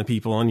defend the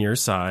people on your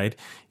side.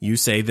 You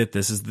say that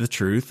this is the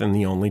truth and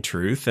the only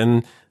truth,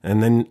 and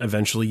then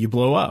eventually you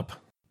blow up.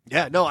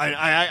 Yeah, no,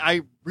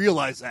 I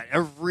realize that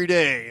every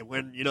day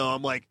when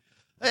I'm like,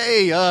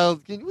 hey,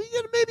 can we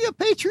get maybe a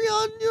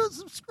Patreon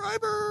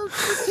subscriber or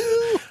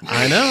two?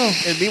 I know.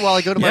 And meanwhile,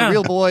 I go to my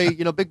real boy,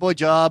 big boy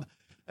job,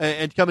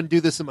 and come and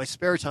do this in my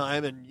spare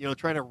time, and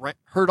trying to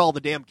herd all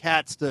the damn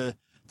cats to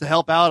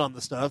help out on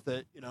the stuff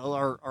that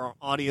our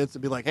audience,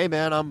 and be like, hey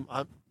man,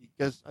 I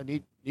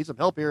need some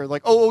help here.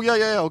 Like, oh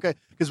yeah, okay,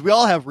 because we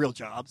all have real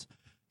jobs.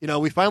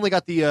 We finally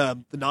got the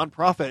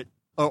nonprofit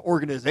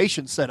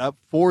organization set up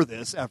for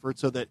this effort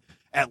so that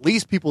at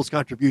least people's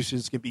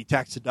contributions can be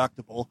tax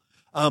deductible.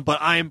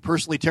 But I am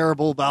personally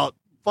terrible about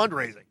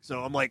fundraising.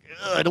 So I'm like,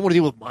 I don't want to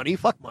deal with money.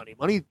 Fuck money.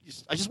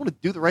 I just want to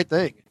do the right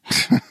thing.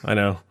 I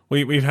know.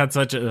 We've had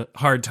such a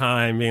hard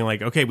time being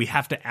like, okay, we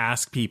have to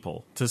ask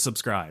people to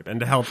subscribe and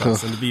to help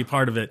us and to be a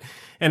part of it.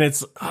 And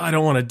it's, I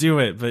don't want to do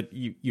it, but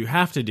you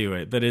have to do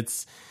it. But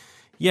it's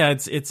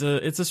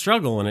a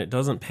struggle, and it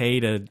doesn't pay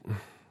to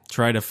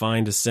try to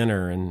find a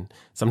sinner. And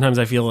sometimes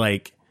I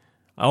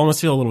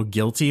almost feel a little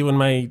guilty when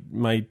my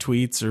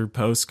tweets or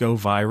posts go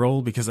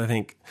viral, because I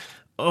think,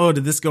 oh,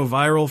 did this go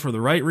viral for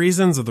the right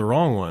reasons or the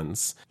wrong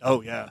ones?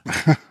 Oh, yeah.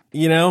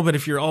 But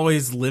if you're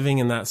always living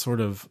in that sort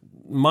of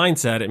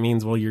mindset, it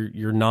means, well,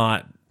 you're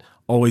not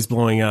always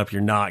blowing up.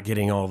 You're not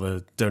getting all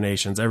the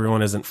donations.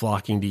 Everyone isn't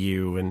flocking to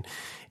you.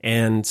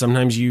 And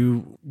sometimes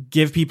you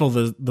give people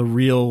the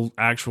real,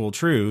 actual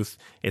truth.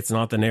 It's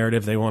not the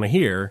narrative they want to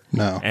hear.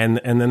 No.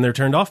 And then they're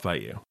turned off by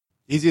you.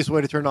 Easiest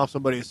way to turn off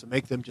somebody is to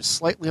make them just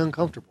slightly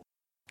uncomfortable.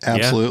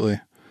 Absolutely.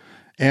 Yeah.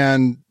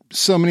 And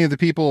so many of the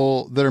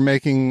people that are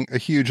making a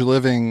huge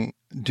living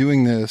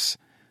doing this,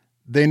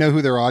 they know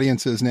who their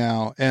audience is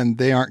now, and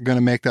they aren't going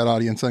to make that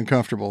audience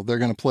uncomfortable. They're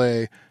going to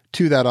play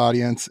to that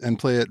audience and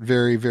play it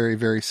very, very,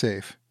 very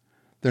safe.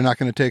 They're not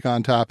going to take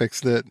on topics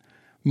that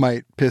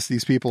might piss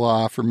these people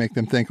off or make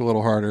them think a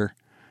little harder.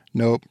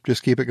 Nope.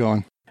 Just keep it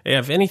going. Yeah,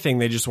 if anything,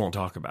 they just won't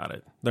talk about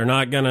it. They're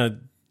not going to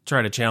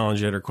try to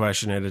challenge it or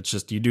question it. It's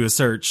just, you do a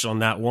search on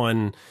that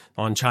one,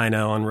 on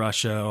China, on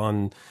Russia,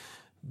 on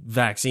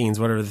vaccines,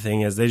 whatever the thing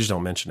is, they just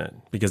don't mention it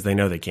because they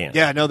know they can't.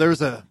 Yeah, no,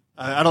 there's I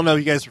don't know if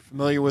you guys are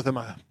familiar with him.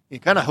 I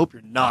kind of hope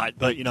you're not,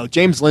 but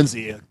James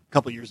Lindsay a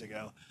couple years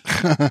ago.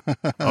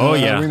 Oh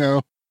yeah, we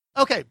know.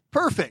 Okay,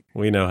 perfect.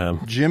 We know him.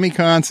 Jimmy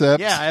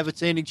Concept. Yeah, I have a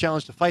standing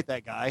challenge to fight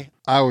that guy.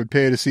 I would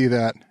pay to see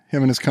that.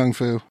 Him and his kung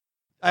fu.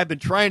 I've been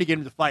trying to get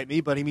him to fight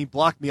me, but he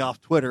blocked me off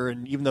Twitter,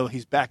 and even though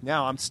he's back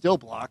now, I'm still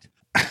blocked.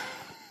 I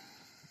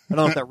don't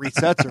know if that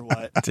resets or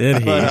what. Did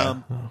he?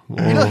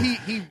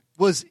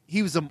 But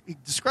he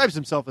describes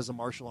himself as a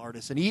martial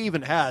artist, and he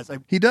even has.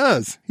 He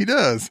does.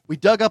 We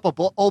dug up a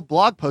old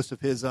blog post of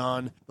his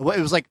on the way.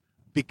 It was like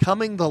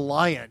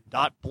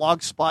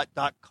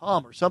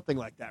becomingthelion.blogspot.com or something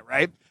like that,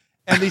 right?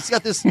 And he's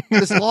got this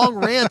long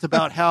rant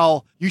about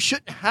how you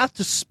shouldn't have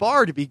to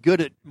spar to be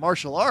good at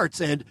martial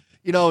arts, and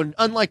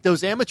unlike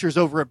those amateurs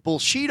over at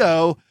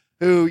Bullshido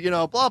who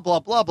blah blah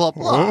blah blah blah.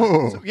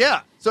 Oh.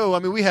 So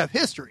we have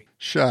history.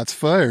 Shots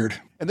fired.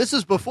 And this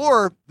was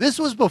before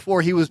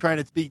he was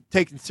trying to be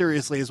taken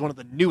seriously as one of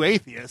the new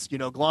atheists,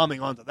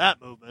 glomming onto that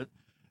movement.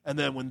 And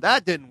then when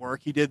that didn't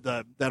work, he did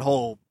that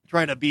whole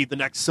trying to be the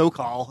next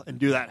so-call and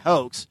do that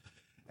hoax.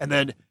 And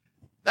then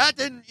that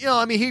didn't,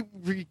 I mean,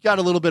 he got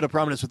a little bit of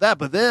prominence with that,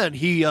 but then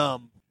he,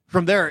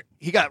 from there,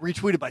 he got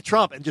retweeted by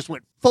Trump and just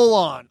went full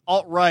on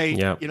alt-right,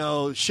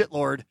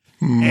 shitlord.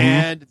 Mhm.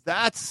 And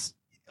that's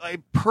a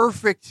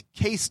perfect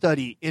case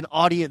study in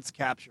audience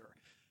capture.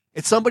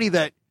 It's somebody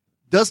that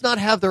does not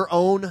have their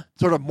own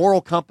sort of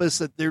moral compass,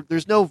 that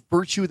there's no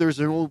virtue, there's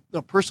no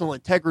personal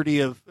integrity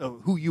of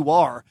who you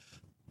are.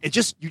 You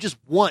just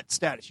want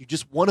status. You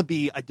just want to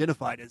be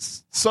identified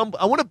as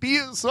I want to be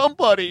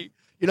somebody,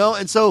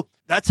 and so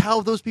that's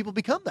how those people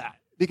become that,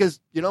 because,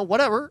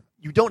 whatever,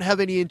 you don't have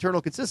any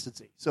internal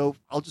consistency. So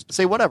I'll just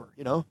say whatever,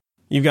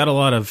 You've got a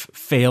lot of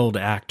failed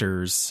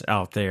actors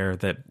out there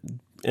that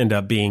end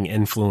up being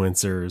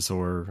influencers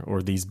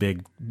or these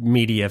big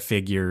media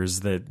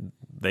figures that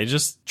they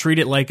just treat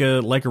it like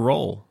a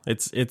role.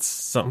 It's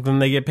something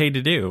they get paid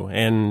to do,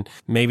 and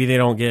maybe they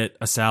don't get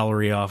a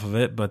salary off of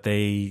it, but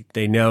they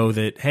know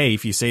that, hey,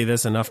 if you say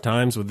this enough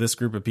times with this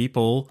group of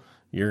people,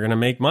 you're going to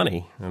make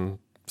money. And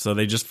so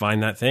they just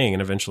find that thing,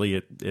 and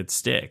eventually it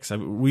sticks.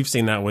 We've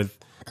seen that with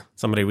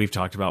somebody we've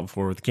talked about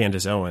before, with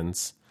Candace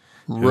Owens.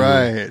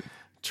 Right.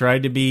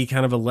 Tried to be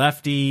kind of a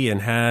lefty and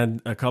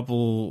had a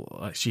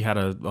couple, she had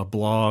a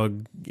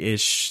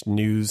blog-ish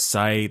news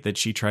site that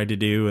she tried to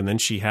do, and then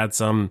she had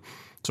some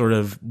sort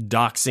of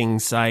doxing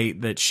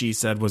site that she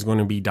said was going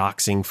to be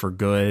doxing for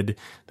good,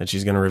 that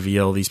she's going to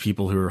reveal these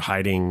people who are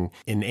hiding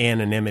in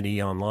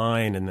anonymity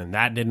online, and then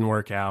that didn't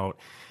work out.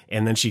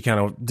 And then she kind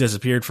of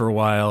disappeared for a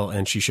while,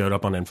 and she showed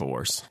up on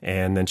InfoWars.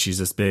 And then she's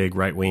this big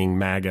right-wing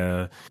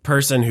MAGA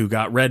person who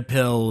got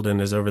red-pilled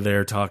and is over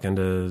there talking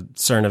to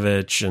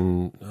Cernovich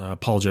and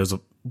Paul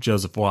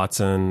Joseph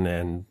Watson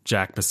and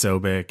Jack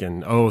Posobiec.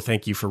 And, oh,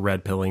 thank you for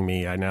red-pilling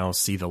me. I now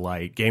see the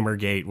light.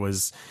 Gamergate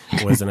was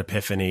an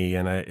epiphany.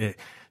 And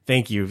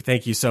thank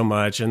you so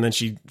much. And then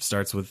she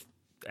starts with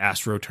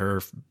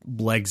AstroTurf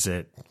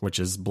Blexit, which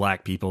is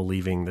black people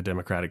leaving the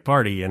Democratic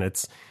Party. And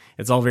it's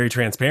all very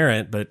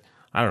transparent, but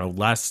I don't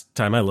know. Last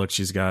time I looked,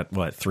 she's got,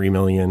 3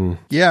 million?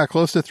 Yeah,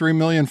 close to 3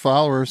 million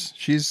followers.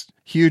 She's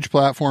huge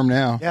platform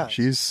now. Yeah.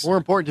 She's more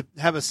important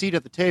to have a seat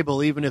at the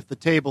table, even if the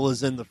table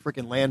is in the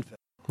freaking landfill.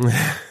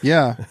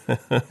 Yeah.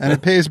 And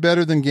it pays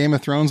better than Game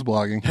of Thrones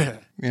blogging.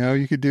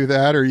 You could do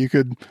that, or you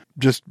could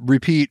just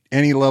repeat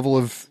any level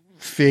of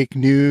fake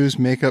news,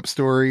 make up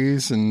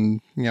stories,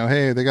 and,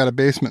 hey, they got a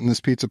basement in this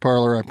pizza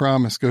parlor, I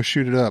promise. Go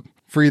shoot it up.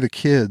 Free the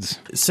kids.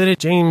 So did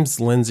James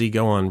Lindsay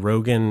go on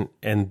Rogan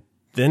and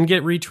then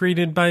get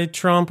retweeted by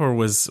Trump, or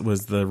was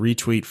the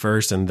retweet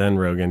first and then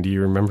Rogan? Do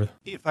you remember?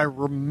 If I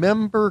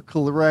remember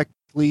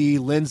correctly,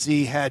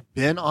 Lindsay had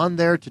been on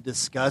there to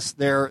discuss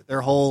their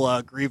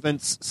whole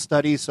grievance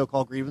studies,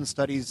 so-called grievance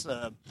studies,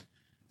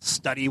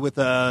 study with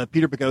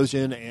Peter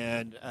Boghossian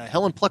and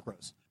Helen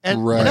Pluckrose.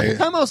 And at the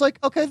time I was like,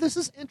 okay, this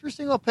is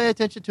interesting. I'll pay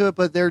attention to it,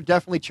 but they're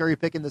definitely cherry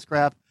picking this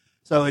crap.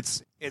 So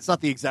it's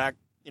not the exact,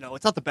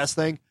 it's not the best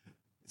thing.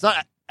 It's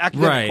not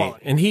academic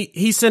quality. And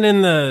he sent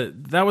in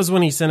that was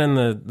when he sent in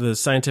the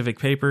scientific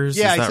papers.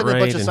 Yeah, is that he sent right? a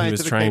bunch of And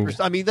scientific papers.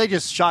 I mean, they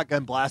just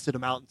shotgun blasted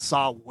them out and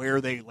saw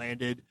where they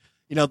landed.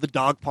 The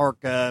dog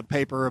park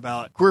paper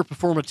about queer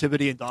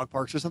performativity in dog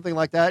parks or something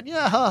like that.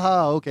 Yeah,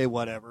 okay,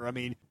 whatever. I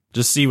mean,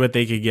 just see what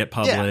they could get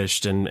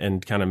published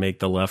and kind of make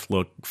the left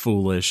look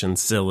foolish and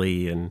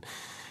silly. And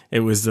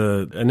it was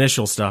the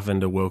initial stuff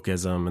into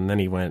wokeism, and then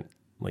he went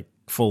like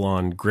full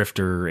on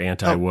grifter,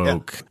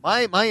 anti-woke. Oh,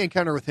 yeah. My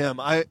encounter with him,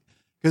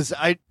 because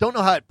I don't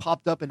know how it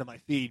popped up into my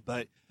feed,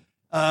 but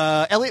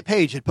Elliot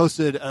Page had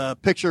posted a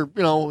picture,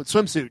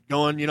 swimsuit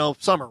going,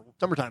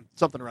 summertime,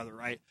 something or other,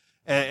 right?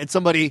 And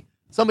somebody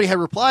had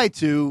replied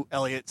to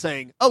Elliot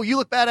saying, "Oh, you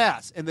look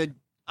badass." And then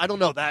I don't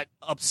know, that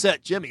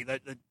upset Jimmy,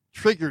 that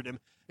triggered him.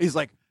 He's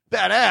like,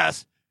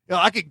 "Badass?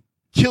 I could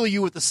kill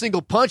you with a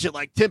single punch at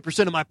like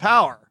 10% of my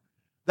power."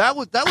 That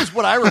was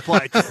what I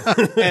replied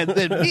to. And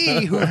then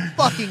me, who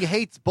fucking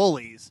hates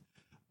bullies.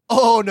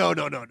 Oh, no.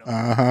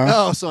 Uh-huh.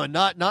 No, son,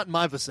 not in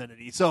my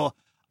vicinity. So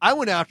I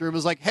went after him.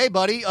 Was like, "Hey,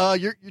 buddy,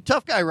 you're a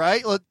tough guy,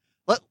 right?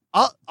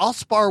 I'll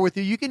spar with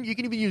you. You can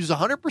even use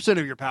 100%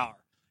 of your power."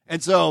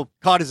 And so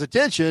caught his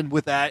attention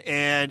with that,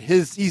 and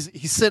he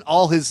sent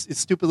all his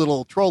stupid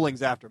little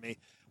trollings after me,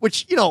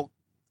 which,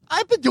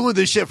 I've been doing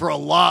this shit for a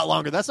lot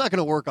longer. That's not going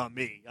to work on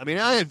me. I mean,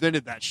 I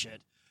invented that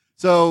shit.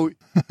 So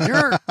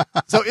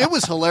so it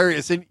was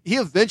hilarious, and he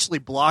eventually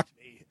blocked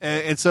me.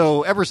 And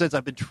so ever since,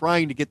 I've been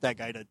trying to get that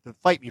guy to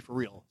fight me for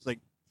real. It's like,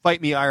 fight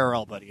me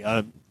IRL, buddy.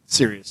 I'm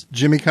serious.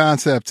 Jimmy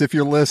Concepts, if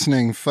you're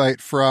listening, fight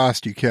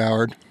Phrost, you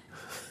coward.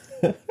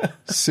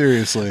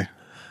 Seriously.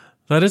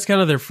 That is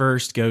kind of their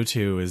first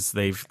go-to, is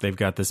they've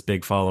got this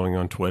big following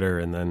on Twitter,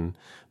 and then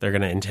they're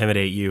going to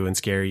intimidate you and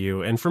scare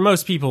you. And for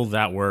most people,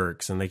 that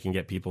works, and they can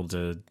get people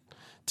to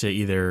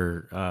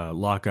either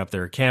lock up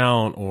their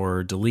account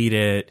or delete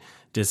it,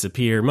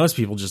 disappear. Most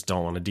people just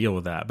don't want to deal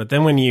with that. But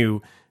then when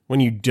you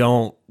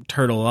don't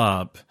turtle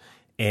up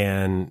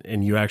and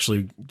you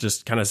actually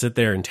just kind of sit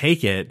there and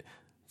take it,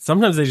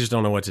 sometimes they just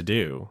don't know what to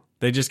do.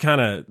 They just kind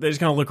of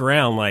look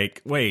around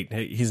like, wait,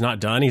 he's not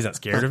done. He's not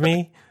scared of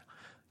me.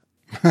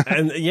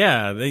 And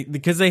yeah,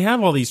 because they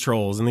have all these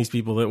trolls and these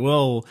people that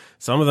will,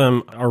 some of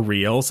them are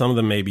real, some of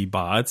them may be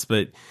bots,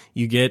 but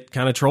you get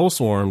kind of troll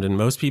swarmed. And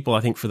most people,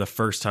 I think for the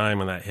first time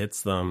when that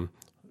hits them,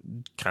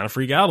 kind of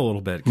freak out a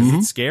little bit because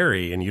it's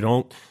scary and you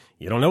don't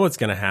know what's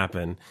going to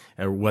happen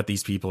or what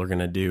these people are going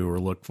to do or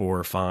look for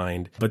or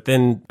find. But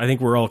then I think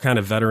we're all kind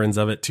of veterans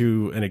of it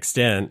to an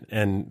extent,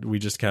 and we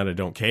just kind of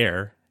don't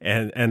care.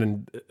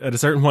 And at a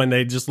certain point,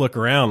 they just look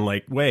around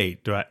like,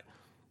 wait, do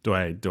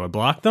I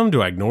block them?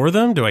 Do I ignore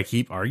them? Do I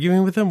keep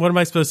arguing with them? What am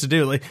I supposed to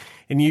do? Like,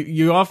 and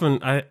you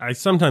often, I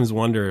sometimes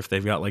wonder if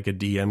they've got like a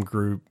DM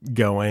group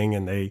going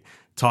and they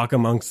talk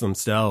amongst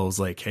themselves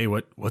like, hey,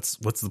 what's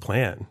the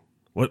plan?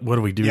 What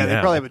do we do now? Yeah, they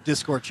probably have a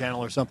Discord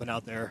channel or something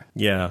out there.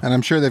 Yeah. And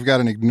I'm sure they've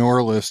got an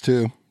ignore list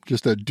too.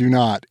 Just a do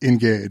not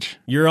engage.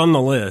 You're on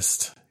the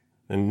list.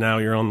 And now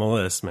you're on the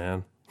list,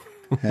 man.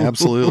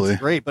 Absolutely.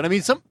 Great. But I mean,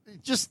 it's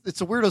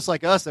the weirdos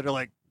like us that are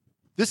like,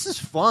 this is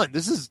fun.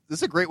 This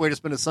is a great way to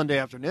spend a Sunday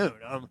afternoon.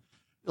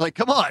 Like,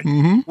 come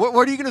on.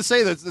 What are you going to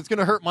say that's going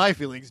to hurt my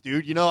feelings,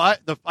 dude? You know,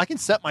 I can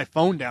set my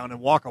phone down and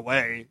walk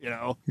away, you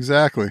know.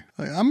 Exactly.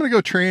 Like, I'm going to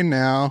go train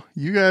now.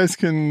 You guys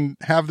can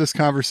have this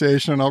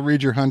conversation and I'll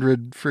read your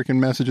 100 freaking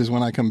messages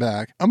when I come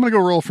back. I'm going to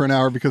go roll for an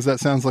hour because that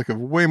sounds like a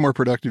way more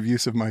productive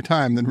use of my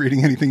time than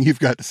reading anything you've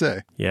got to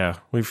say. Yeah.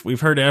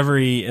 We've heard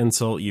every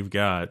insult you've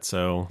got.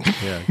 So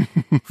yeah,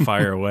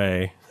 fire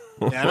away.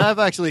 Yeah, and I've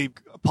actually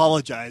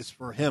apologized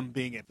for him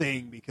being a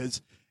thing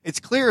because it's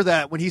clear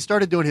that when he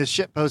started doing his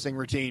shit posting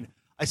routine,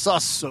 I saw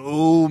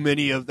so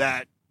many of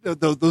that,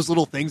 those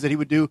little things that he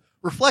would do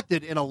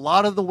reflected in a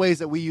lot of the ways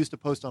that we used to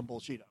post on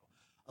Bullshido.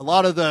 A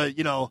lot of the,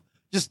 you know,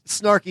 just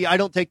snarky, I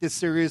don't take this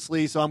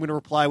seriously, so I'm going to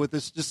reply with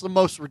this, just the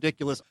most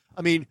ridiculous.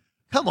 I mean,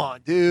 come on,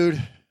 dude.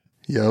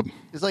 Yep.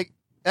 It's like,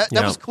 that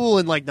was cool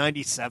in like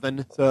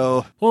 97.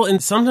 So, well,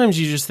 and sometimes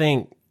you just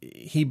think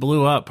he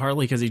blew up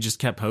partly because he just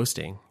kept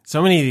posting.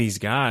 So many of these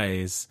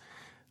guys,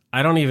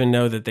 I don't even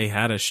know that they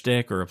had a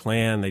shtick or a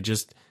plan. They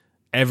just,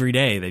 every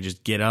day, they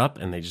just get up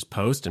and they just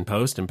post and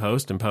post and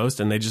post and post,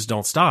 and they just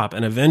don't stop.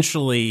 And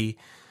eventually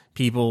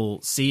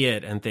people see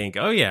it and think,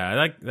 oh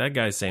yeah, that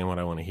guy's saying what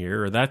I want to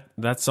hear, or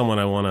that's someone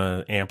I want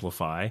to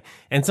amplify.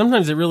 And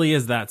sometimes it really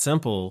is that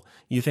simple.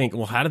 You think,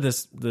 well, how did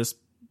this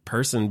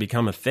person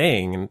become a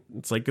thing? And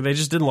it's like, they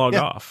just didn't log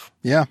off.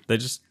 Yeah. They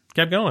just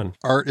kept going.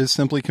 Art is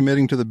simply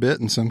committing to the bit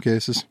in some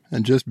cases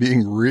and just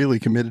being really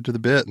committed to the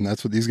bit. And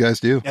that's what these guys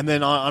do. And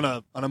then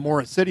on a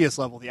more insidious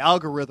level, the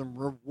algorithm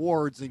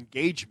rewards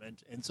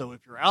engagement. And so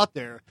if you're out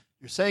there,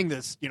 you're saying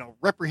this, you know,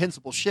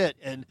 reprehensible shit,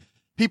 and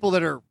people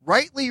that are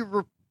rightly,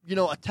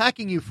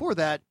 attacking you for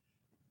that,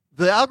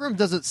 the algorithm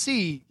doesn't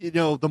see, you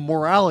know, the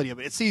morality of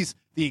it. It sees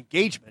the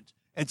engagement.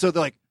 And so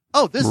they're like,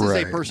 oh, this is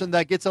a person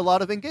that gets a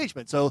lot of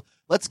engagement, so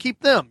let's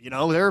keep them. You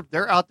know,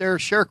 they're out there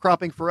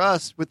sharecropping for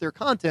us with their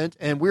content,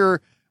 and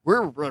we're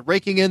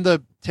raking in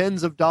the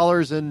tens of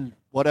dollars in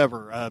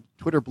whatever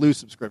Twitter Blue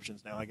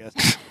subscriptions now, I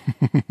guess.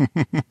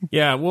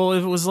 Yeah, well,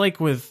 it was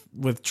like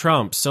with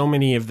Trump. So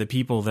many of the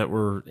people that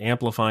were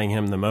amplifying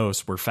him the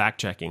most were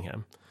fact checking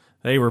him.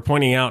 They were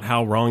pointing out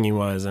how wrong he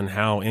was and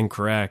how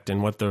incorrect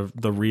and what the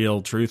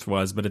real truth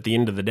was. But at the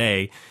end of the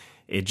day,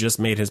 it just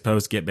made his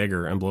post get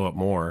bigger and blow up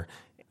more.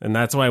 And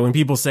that's why when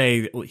people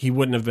say he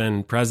wouldn't have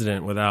been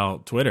president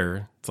without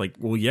Twitter, it's like,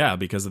 well, yeah,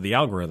 because of the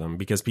algorithm,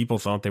 because people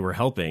thought they were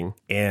helping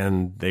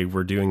and they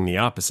were doing the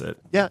opposite.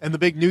 Yeah, and the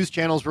big news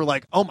channels were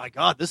like, oh my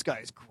God, this guy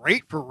is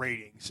great for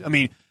ratings. I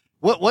mean,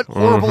 what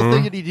horrible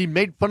thing did he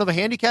made fun of a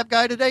handicapped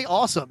guy today?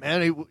 Awesome,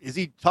 man. Is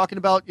he talking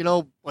about, you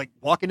know, like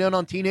walking in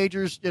on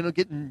teenagers, you know,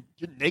 getting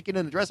naked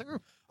in the dressing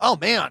room? Oh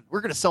man,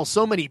 we're going to sell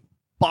so many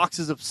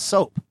boxes of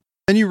soap.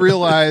 Then you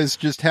realize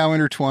just how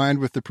intertwined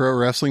with the pro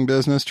wrestling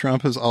business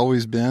Trump has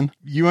always been.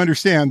 You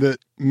understand that,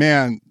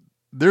 man,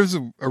 there's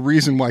a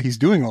reason why he's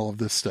doing all of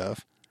this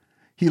stuff.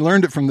 He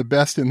learned it from the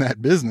best in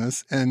that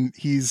business, and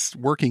he's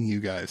working you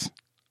guys,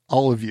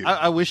 all of you.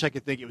 I wish I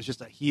could think it was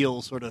just a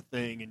heel sort of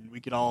thing, and we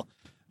could all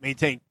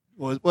maintain,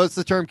 what's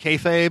the term,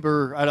 kayfabe,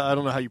 or I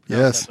don't know how you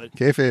pronounce that. But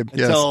kayfabe,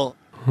 until,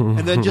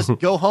 and then just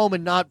go home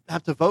and not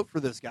have to vote for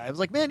this guy. I was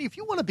like, man, if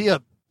you want to be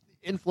a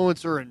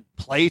influencer and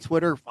play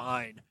Twitter,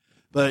 fine.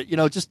 But, you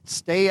know, just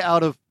stay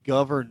out of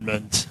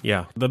government.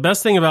 Yeah. The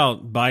best thing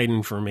about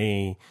Biden for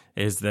me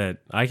is that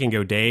I can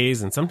go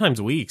days and sometimes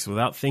weeks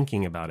without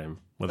thinking about him.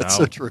 That's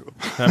so true.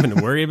 Having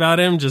to worry about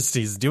him. Just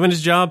he's doing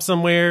his job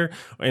somewhere.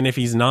 And if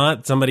he's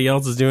not, somebody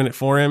else is doing it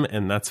for him.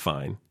 And that's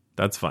fine.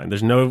 That's fine.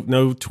 There's no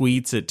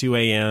tweets at 2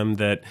 a.m.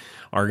 that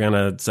are going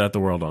to set the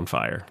world on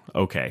fire.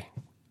 Okay.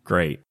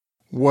 Great.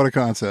 What a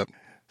concept.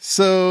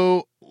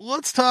 So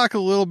let's talk a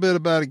little bit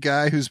about a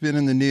guy who's been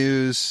in the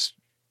news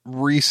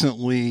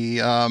recently,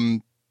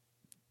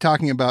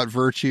 talking about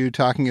virtue,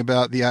 talking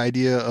about the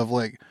idea of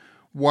like,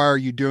 why are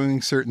you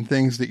doing certain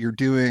things that you're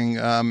doing?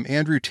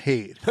 Andrew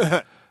Tate.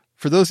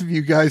 For those of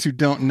you guys who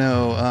don't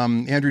know,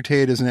 Andrew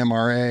Tate is an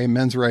MRA,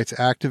 men's rights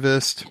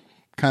activist,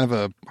 kind of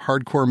a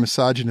hardcore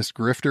misogynist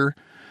grifter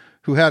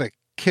who had a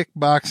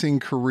kickboxing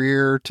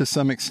career to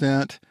some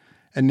extent.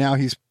 And now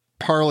he's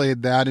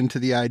parlayed that into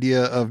the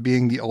idea of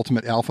being the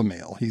ultimate alpha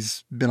male.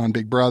 He's been on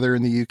Big Brother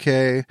in the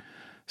UK,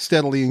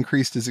 steadily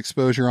increased his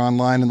exposure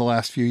online in the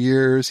last few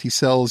years. He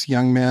sells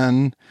young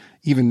men,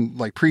 even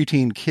like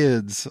preteen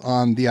kids,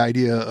 on the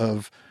idea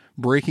of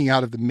breaking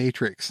out of the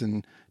matrix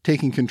and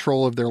taking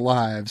control of their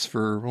lives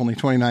for only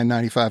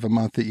 $29.95 a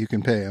month that you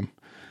can pay him.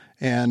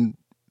 And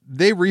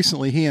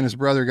he and his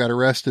brother got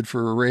arrested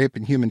for rape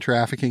and human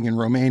trafficking in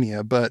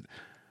Romania, but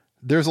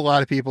there's a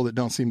lot of people that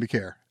don't seem to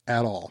care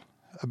at all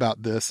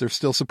about this. They're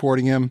still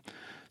supporting him,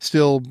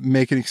 still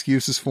making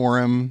excuses for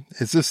him.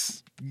 Is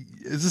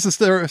this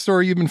a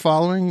story you've been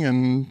following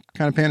and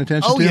kind of paying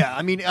attention to? Oh, yeah.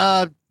 I mean,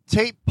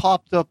 Tate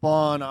popped up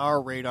on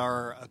our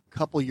radar a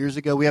couple years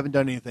ago. We haven't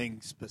done anything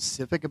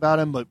specific about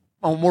him, but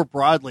more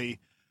broadly,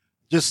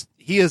 just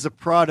he is a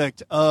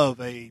product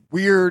of a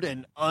weird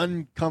and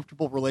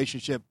uncomfortable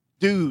relationship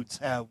dudes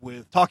have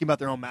with talking about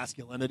their own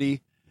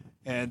masculinity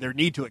and their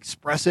need to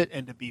express it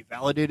and to be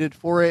validated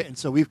for it. And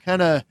so we've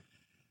kind of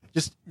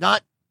just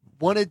not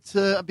wanted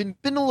to, I've been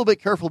a little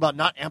bit careful about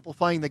not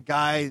amplifying the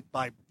guy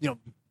by,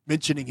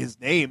 mentioning his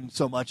name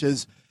so much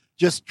as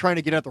just trying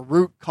to get at the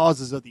root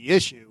causes of the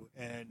issue.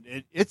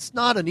 And it's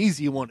not an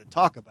easy one to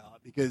talk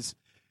about because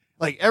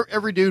like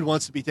every dude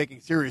wants to be taken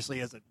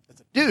seriously as a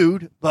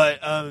dude, but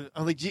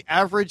I think the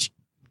average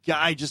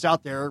guy just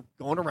out there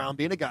going around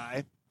being a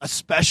guy,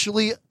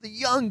 especially the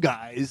young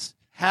guys,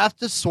 have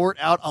to sort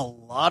out a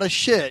lot of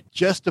shit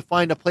just to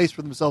find a place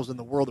for themselves in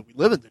the world that we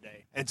live in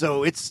today. And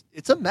so it's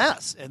a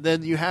mess. And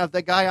then you have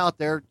that guy out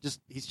there,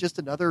 he's just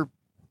another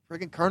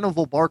friggin'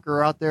 carnival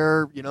barker out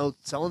there,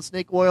 selling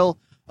snake oil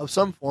of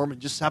some form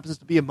and just happens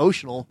to be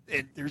emotional.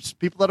 And there's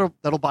people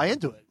that'll buy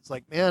into it. It's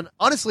like, man,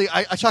 honestly,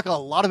 I chalk a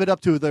lot of it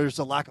up to there's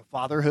a lack of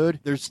fatherhood.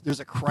 There's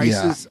a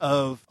crisis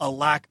of a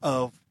lack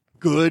of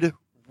good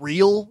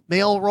real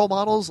male role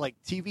models like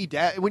TV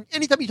dad.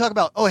 Anytime you talk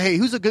about, oh, hey,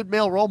 who's a good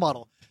male role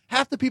model?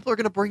 Half the people are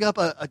going to bring up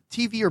a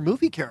TV or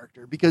movie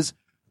character because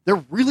there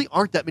really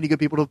aren't that many good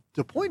people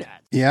to point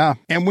at. Yeah.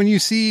 And when you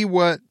see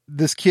what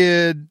these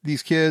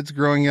kids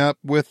growing up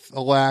with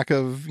a lack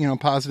of,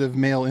 positive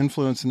male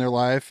influence in their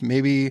life,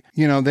 maybe,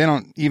 they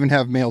don't even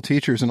have male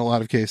teachers in a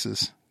lot of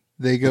cases.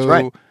 They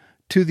go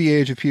to the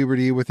age of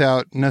puberty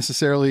without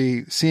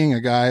necessarily seeing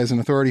a guy as an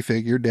authority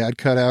figure. Dad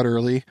cut out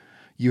early.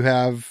 You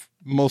have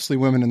mostly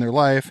women in their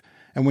life.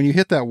 And when you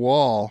hit that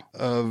wall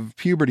of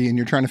puberty and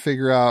you're trying to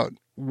figure out,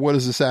 what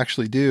does this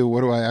actually do?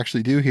 What do I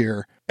actually do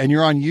here? And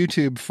you're on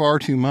YouTube far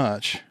too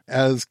much,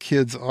 as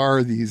kids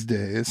are these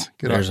days.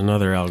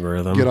 Another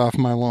algorithm. Get off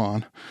my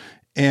lawn.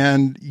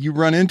 And you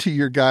run into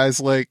your guys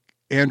like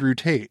Andrew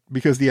Tate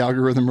because the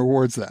algorithm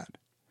rewards that.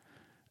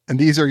 And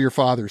these are your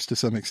fathers to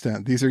some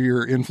extent. These are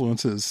your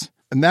influences.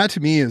 And that to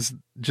me is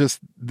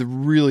just the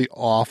really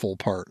awful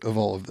part of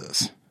all of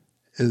this,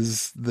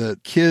 is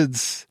that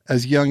kids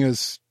as young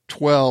as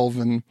 12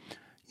 and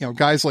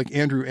guys like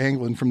Andrew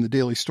Anglin from the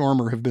Daily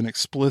Stormer have been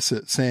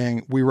explicit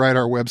saying we write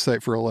our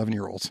website for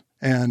 11-year-olds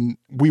and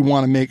we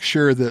want to make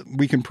sure that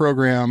we can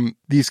program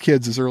these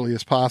kids as early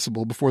as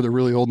possible before they're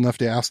really old enough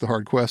to ask the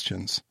hard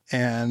questions.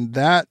 And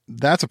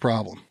that's a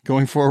problem.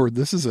 Going forward,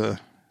 this is a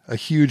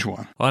huge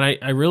one. Well,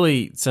 I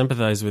really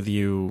sympathize with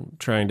you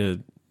trying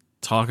to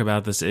talk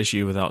about this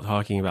issue without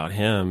talking about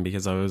him,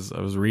 because I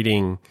was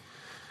reading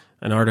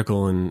an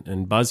article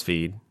in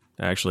BuzzFeed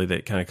actually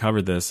that kind of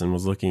covered this and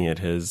was looking at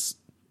his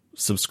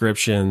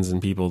subscriptions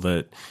and people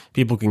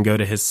can go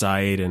to his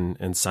site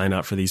and sign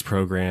up for these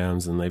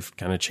programs, and they've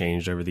kind of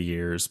changed over the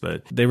years,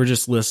 but they were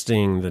just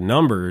listing the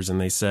numbers,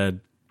 and they said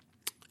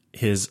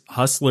his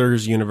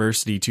Hustlers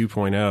University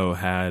 2.0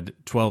 had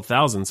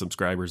 12,000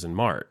 subscribers in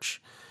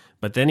March,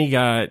 but then he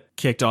got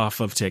kicked off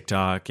of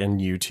TikTok and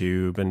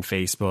YouTube and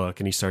Facebook,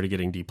 and he started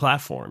getting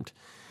deplatformed.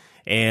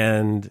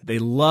 And they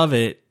love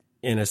it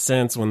in a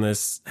sense when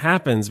this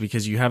happens,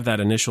 because you have that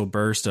initial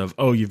burst of,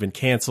 oh, you've been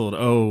canceled.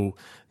 Oh,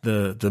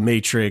 the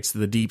Matrix,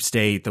 the deep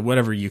state, the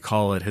whatever you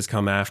call it has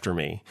come after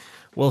me.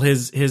 Well,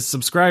 his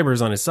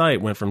subscribers on his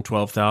site went from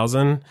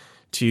 12,000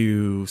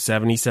 to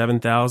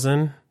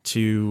 77,000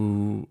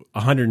 to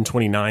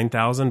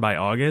 129,000 by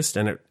August.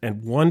 And at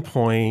one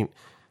point,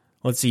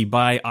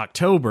 by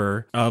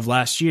October of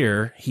last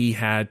year, he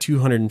had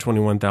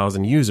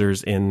 221,000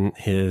 users in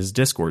his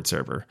Discord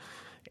server.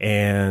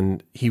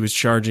 And he was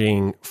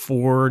charging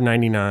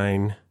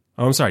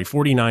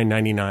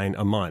 $49.99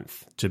 a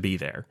month to be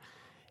there.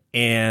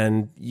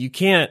 And you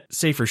can't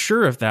say for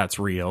sure if that's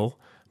real,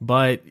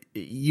 but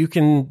you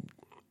can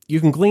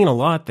glean a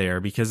lot there,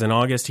 because in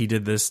August he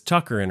did this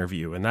Tucker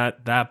interview, and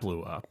that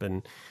blew up.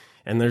 And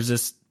there's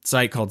this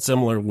site called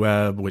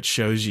SimilarWeb, which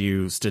shows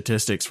you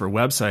statistics for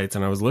websites.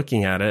 And I was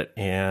looking at it,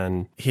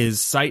 and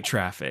his site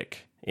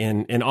traffic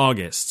in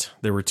August,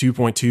 there were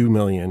 2.2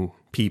 million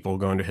people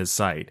going to his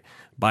site.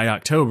 By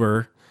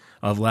October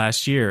of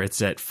last year,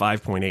 it's at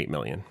 5.8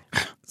 million.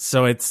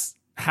 So it's,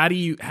 how do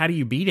you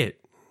beat it?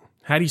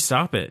 How do you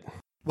stop it?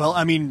 Well,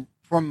 I mean,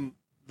 from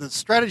the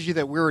strategy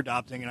that we're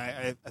adopting, and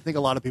I think a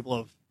lot of people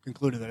have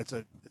concluded that it's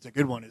a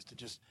good one, is to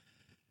just,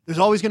 there's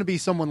always going to be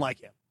someone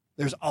like him.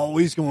 There's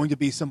always going to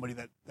be somebody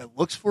that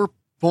looks for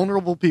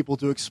vulnerable people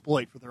to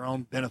exploit for their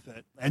own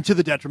benefit and to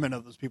the detriment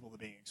of those people that are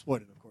being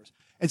exploited, of course.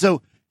 And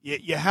so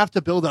you have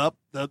to build up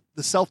the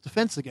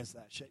self-defense against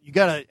that shit. You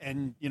gotta,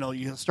 and you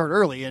gotta start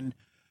early, and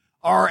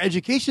our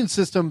education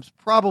system's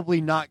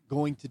probably not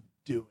going to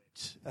do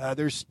it.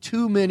 There's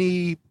too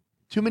many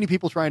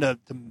people trying to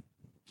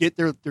get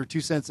their 2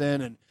 cents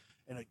in and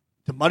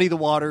to muddy the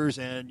waters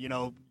and,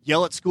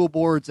 yell at school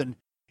boards. And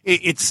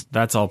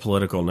that's all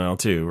political now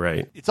too,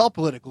 right? It's all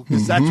political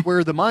because that's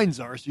where the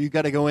minds are. So you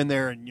got to go in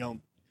there and,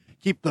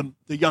 keep the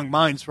young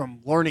minds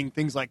from learning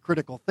things like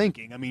critical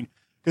thinking. I mean,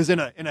 because in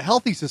a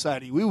healthy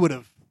society, we would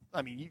have,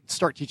 you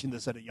start teaching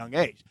this at a young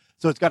age.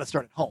 So it's got to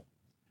start at home.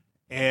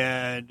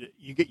 And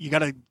you got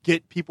to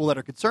get people that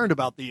are concerned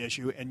about the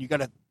issue, and you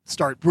got to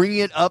start bringing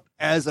it up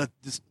as a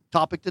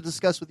topic to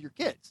discuss with your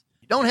kids.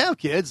 If you don't have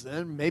kids,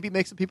 then maybe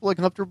make some people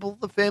uncomfortable with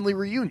the family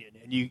reunion.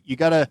 And you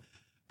got to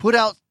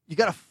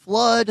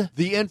flood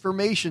the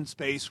information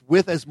space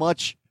with as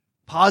much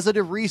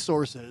positive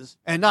resources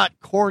and not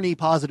corny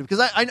positive.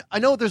 Because I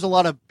know there's a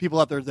lot of people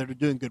out there that are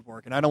doing good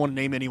work, and I don't want to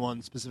name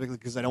anyone specifically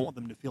because I don't want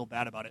them to feel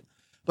bad about it.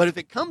 But if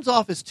it comes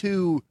off as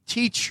too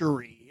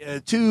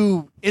teachery,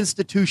 too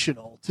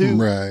institutional, too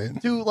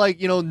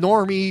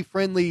normie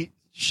friendly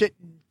shit,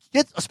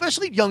 kids,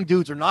 especially young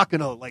dudes, are not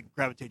going to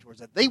gravitate towards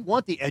that. They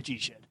want the edgy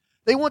shit.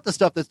 They want the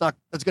stuff that's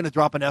going to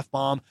drop an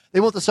F-bomb. They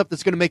want the stuff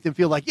that's going to make them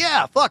feel like,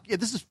 yeah, fuck, yeah,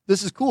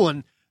 this is cool,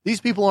 and these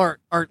people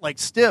aren't like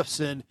stiffs,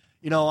 and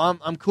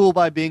I'm cool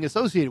by being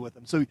associated with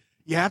them. So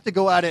you have to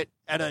go at it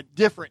at a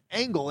different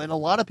angle, and a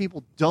lot of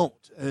people don't.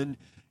 And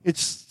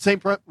it's the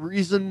same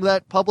reason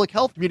that public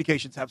health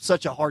communications have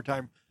such a hard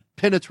time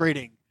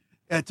penetrating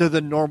to the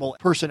normal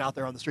person out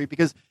there on the street,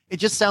 because it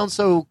just sounds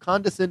so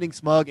condescending,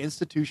 smug,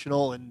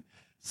 institutional, and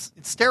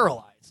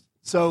sterilized.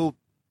 So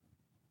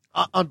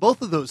on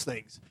both of those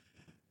things,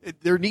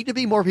 there need to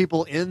be more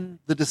people in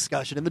the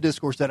discussion, in the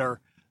discourse, that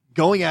are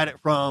going at it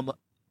from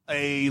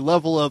a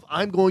level of,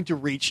 I'm going to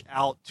reach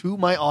out to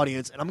my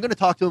audience and I'm going to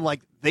talk to them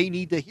like they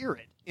need to hear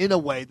it in a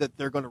way that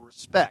they're going to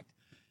respect.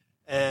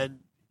 And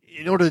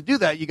in order to do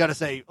that, you got to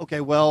say,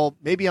 okay, well,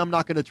 maybe I'm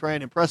not going to try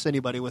and impress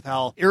anybody with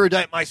how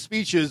erudite my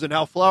speech is and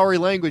how flowery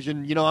language,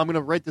 and I'm going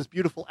to write this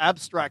beautiful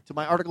abstract to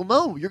my article.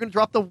 No, you're going to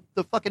drop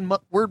the fucking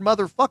word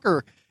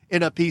motherfucker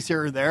in a piece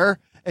here and there,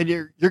 and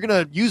you're going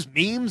to use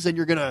memes, and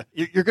you're going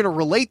to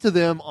relate to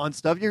them on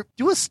stuff.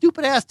 Do a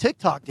stupid ass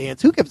TikTok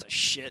dance. Who gives a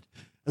shit?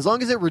 As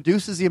long as it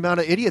reduces the amount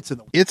of idiots in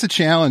the world. It's a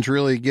challenge,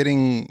 really,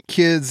 getting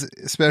kids,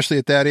 especially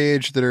at that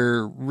age, that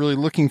are really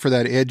looking for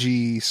that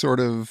edgy sort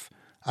of,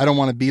 I don't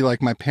want to be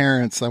like my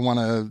parents, I want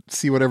to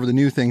see whatever the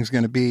new thing's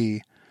going to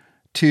be,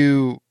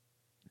 to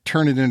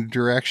turn it in a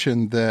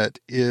direction that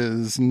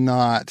is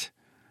not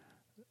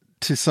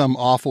to some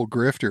awful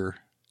grifter.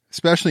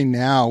 Especially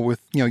now with,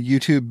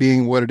 YouTube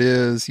being what it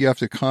is, you have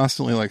to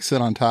constantly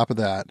sit on top of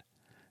that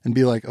and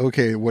be like,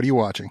 okay, what are you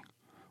watching?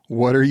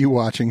 What are you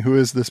watching? Who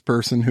is this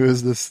person? Who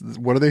is this?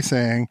 What are they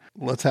saying?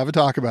 Let's have a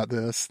talk about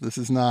this. This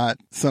is not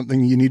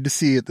something you need to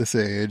see at this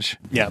age.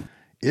 Yeah.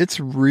 It's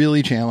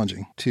really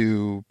challenging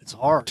it's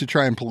hard to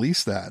try and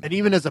police that. And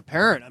even as a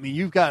parent,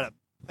 you've got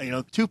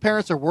two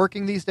parents are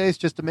working these days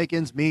just to make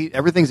ends meet.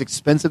 Everything's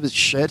expensive as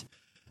shit.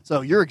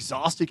 So you're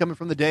exhausted coming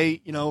from the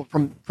day,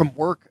 from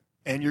work,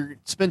 and you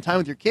spend time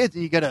with your kids,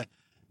 and you got to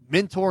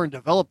mentor and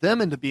develop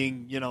them into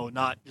being,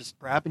 not just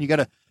crap. And you got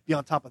to be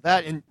on top of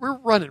that. And we're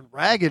running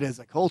ragged as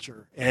a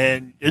culture,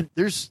 and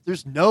there's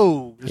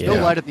no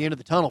light at the end of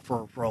the tunnel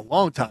for a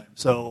long time.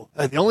 So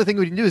the only thing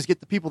we can do is get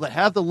the people that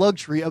have the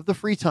luxury of the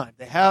free time.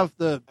 They have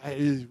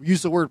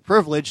use the word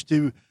privilege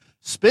to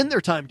spend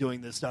their time doing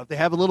this stuff. They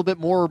have a little bit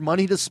more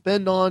money to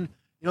spend on,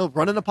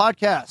 running a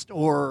podcast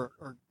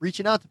or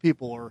reaching out to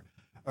people or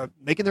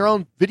making their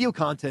own video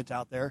content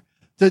out there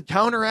to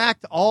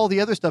counteract all the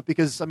other stuff,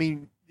 because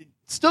it's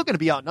still going to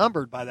be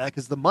outnumbered by that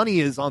because the money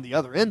is on the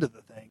other end of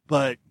the thing.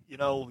 But,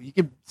 you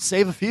can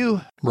save a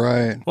few.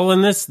 Right. Well,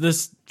 and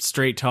this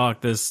straight talk,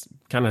 this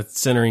kind of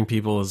centering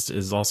people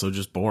is also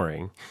just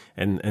boring.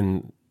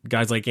 And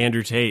guys like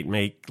Andrew Tate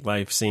make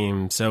life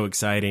seem so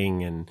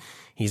exciting, and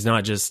he's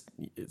not just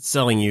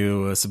selling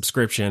you a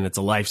subscription, it's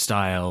a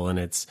lifestyle, and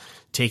it's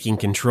taking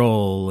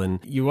control. And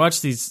you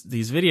watch these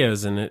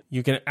videos, and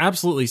you can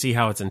absolutely see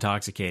how it's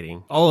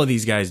intoxicating. All of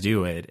these guys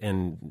do it,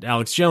 and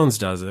Alex Jones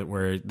does it,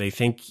 where they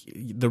think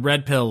the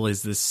red pill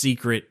is this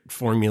secret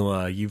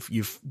formula.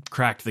 You've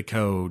cracked the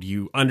code.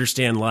 You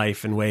understand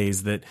life in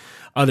ways that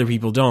other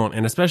people don't,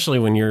 and especially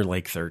when you're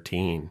like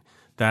 13.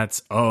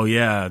 That's, oh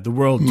yeah, the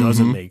world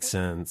doesn't make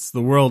sense.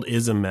 The world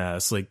is a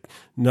mess.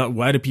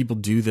 Why do people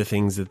do the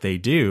things that they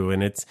do?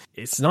 And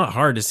it's not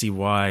hard to see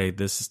why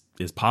this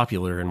is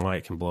popular and why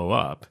it can blow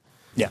up.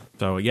 Yeah.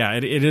 So yeah,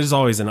 it is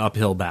always an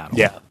uphill battle.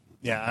 Yeah.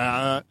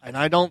 Yeah. And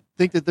I don't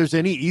think that there's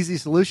any easy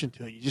solution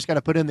to it. You just got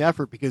to put in the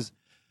effort, because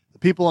the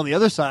people on the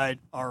other side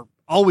are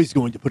always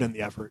going to put in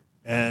the effort,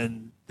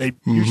 and they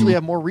usually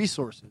have more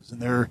resources,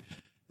 and they're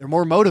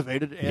more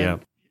motivated. And yeah.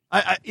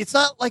 It's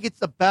not like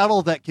it's a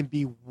battle that can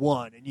be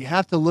won, and you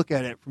have to look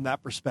at it from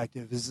that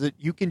perspective, is that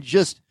you can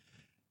just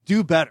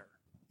do better.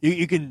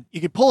 You can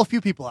pull a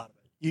few people out of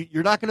it,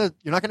 You're not gonna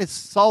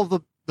solve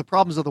the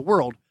problems of the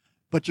world,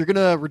 but you're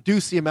gonna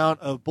reduce the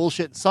amount of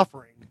bullshit and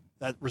suffering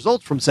that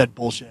results from said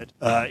bullshit.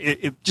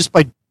 Just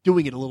by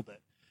doing it a little bit,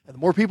 and the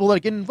more people that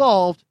get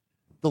involved,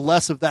 the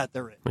less of that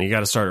there is. You got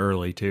to start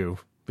early too,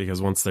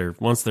 because once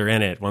they're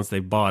in it, once they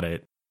bought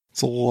it,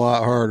 it's a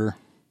lot harder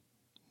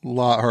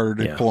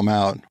to pull them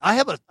out. I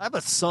have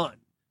a son.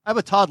 I have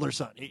a toddler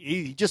son.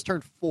 He just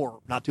turned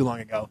 4 not too long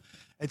ago,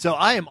 and so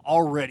I am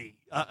already.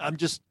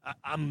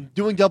 I'm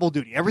doing double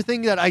duty.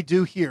 Everything that I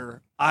do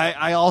here,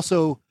 I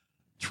also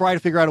try to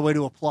figure out a way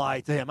to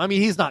apply to him. I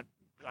mean,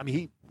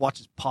 he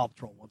watches Paw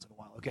Patrol once in a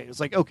while. Okay, it's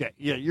like, okay,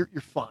 yeah, you're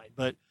fine,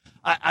 but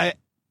I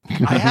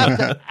have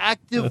to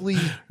actively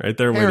right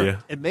there with you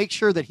and make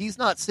sure that he's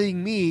not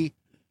seeing me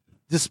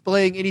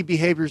displaying any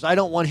behaviors I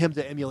don't want him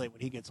to emulate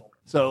when he gets older.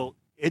 So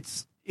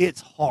it's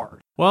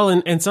hard. Well,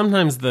 and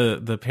sometimes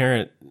the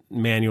parent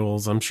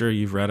manuals, I'm sure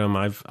you've read them.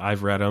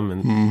 I've read them,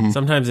 and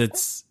sometimes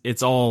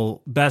it's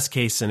all best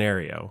case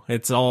scenario.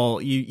 It's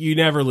all you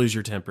never lose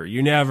your temper.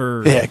 You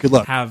never good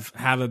luck.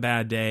 have a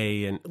bad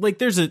day, and like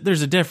there's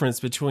a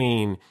difference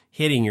between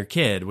hitting your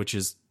kid, which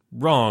is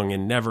wrong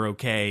and never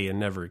okay and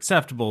never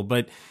acceptable,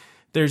 but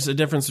there's a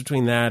difference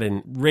between that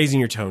and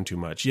raising your tone too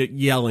much,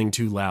 yelling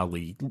too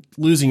loudly,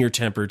 losing your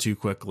temper too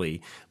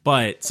quickly.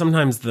 But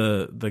sometimes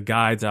the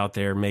guides out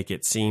there make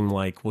it seem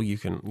like, well, you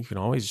can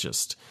always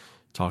just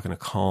talk in a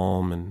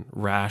calm and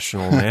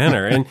rational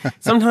manner. And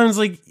sometimes,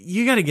 like,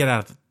 you got to get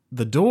out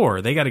the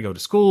door. They got to go to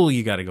school.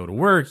 You got to go to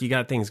work. You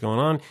got things going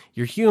on.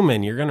 You're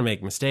human. You're going to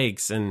make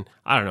mistakes. And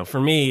I don't know.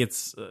 For me,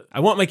 it's I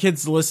want my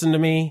kids to listen to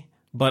me,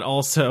 but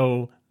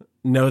also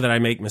know that I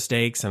make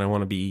mistakes, and I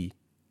want to be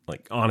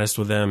like honest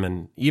with them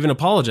and even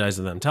apologize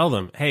to them. Tell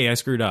them, hey, I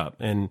screwed up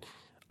and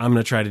I'm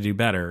going to try to do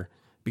better,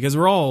 because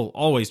we're all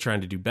always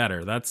trying to do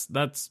better.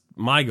 That's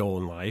my goal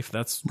in life.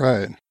 That's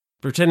right.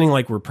 Pretending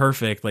like we're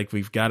perfect, like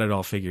we've got it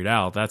all figured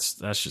out. That's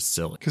just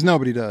silly. Because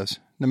nobody does,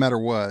 no matter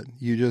what.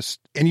 You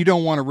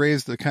don't want to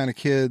raise the kind of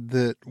kid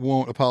that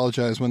won't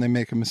apologize when they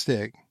make a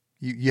mistake.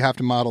 You have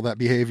to model that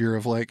behavior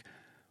of like,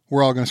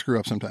 we're all going to screw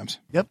up sometimes.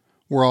 Yep.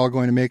 We're all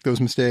going to make those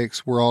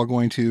mistakes. We're all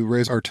going to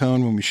raise our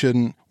tone when we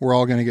shouldn't. We're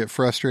all going to get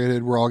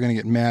frustrated. We're all going to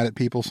get mad at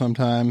people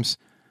sometimes.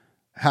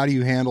 How do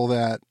you handle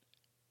that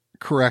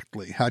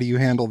correctly? How do you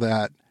handle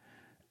that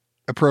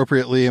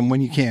appropriately? And when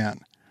you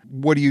can't,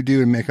 what do you do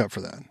to make up for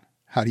that?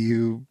 How do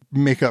you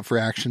make up for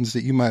actions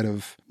that you might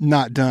have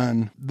not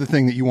done the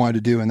thing that you wanted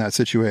to do in that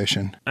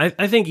situation?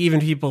 I think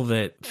even people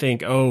that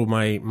think, oh,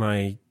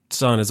 my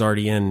son is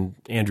already in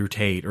Andrew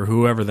Tate or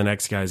whoever the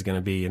next guy is going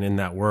to be, and in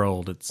that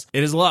world, it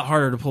is a lot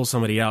harder to pull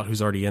somebody out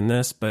who's already in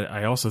this. But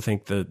I also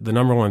think the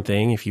number one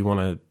thing, if you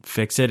want to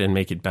fix it and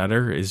make it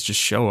better, is just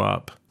show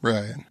up.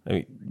 Right. I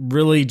mean,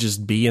 really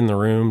just be in the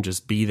room,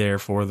 just be there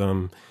for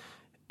them.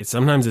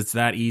 Sometimes it's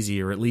that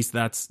easy, or at least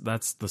that's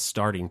the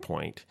starting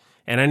point.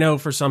 And I know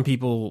for some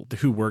people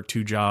who work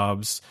 2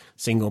 jobs,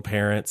 single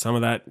parent, some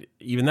of that,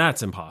 even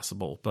that's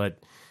impossible, but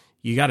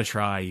you got to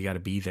try, you got to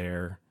be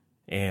there.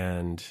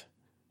 And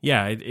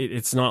yeah,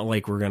 it's not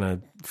like we're going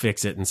to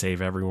fix it and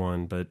save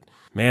everyone, but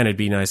man, it'd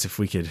be nice if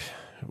we could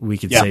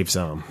save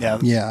some.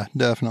 Yeah,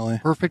 definitely.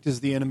 Perfect is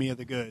the enemy of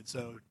the good.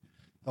 So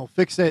don't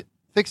fixate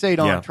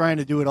on trying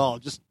to do it all.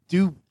 Just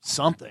do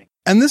something.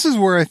 And this is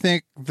where I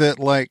think that,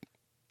 like,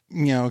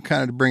 kind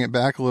of to bring it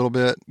back a little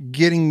bit,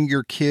 getting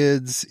your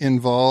kids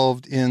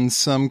involved in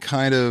some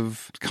kind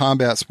of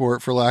combat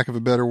sport, for lack of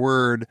a better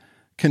word,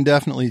 can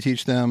definitely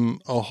teach them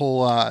a whole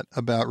lot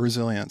about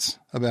resilience,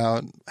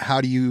 about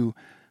how do you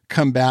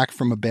come back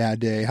from a bad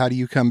day? How do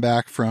you come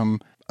back from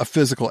a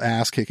physical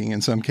ass kicking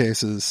in some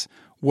cases?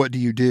 What do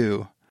you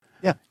do?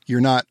 Yeah.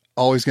 You're not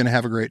always going to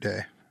have a great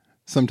day.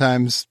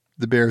 Sometimes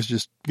the bear's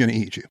just going to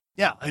eat you.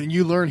 Yeah. And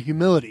you learn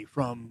humility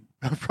from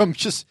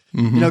just,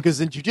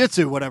 because in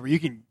jiu-jitsu, whatever, you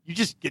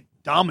just get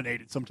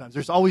dominated sometimes.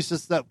 There's always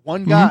just that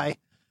one guy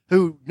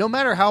who, no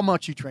matter how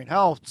much you train,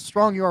 how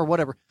strong you are,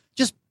 whatever,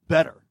 just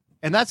better.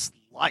 And that's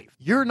life.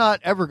 You're not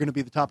ever going to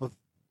be the top of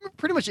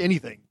pretty much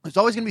anything. There's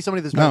always going to be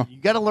somebody that's better.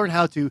 You got to learn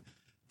how to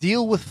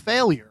deal with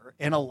failure.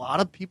 And a lot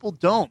of people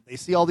don't. They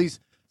see all these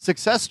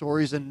success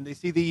stories and they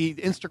see the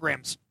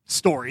Instagram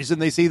stories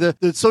and they see the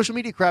social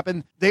media crap,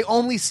 and they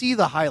only see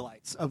the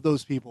highlights of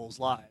those people's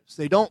lives.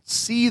 They don't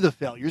see the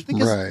failures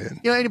because,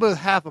 anybody with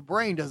half a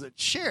brain doesn't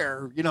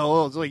share,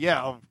 it's like,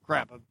 oh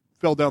crap, I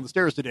fell down the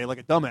stairs today like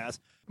a dumbass.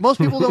 Most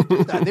people don't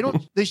do that. They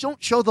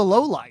don't show the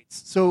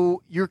lowlights.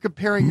 So you're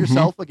comparing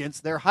yourself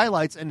against their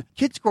highlights, and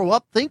kids grow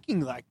up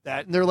thinking like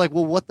that. And they're like,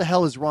 well, what the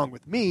hell is wrong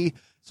with me?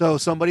 So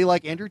somebody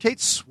like Andrew Tate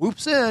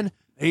swoops in.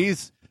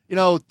 He's, to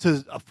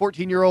a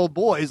 14-year-old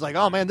boy, he's like,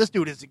 oh man, this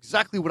dude is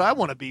exactly what I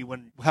want to be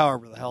when,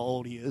 however the hell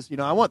old he is.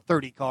 I want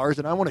 30 cars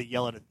and I want to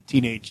yell at a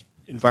teenage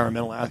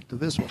environmental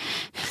activist.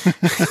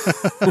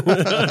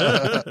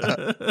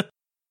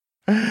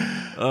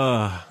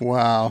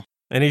 Wow.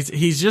 And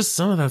he's just,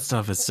 some of that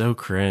stuff is so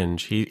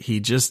cringe. He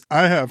just,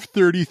 I have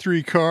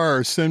 33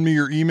 cars. Send me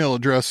your email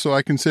address so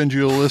I can send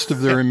you a list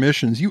of their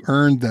emissions. You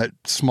earned that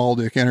small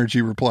dick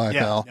energy reply,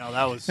 pal. No,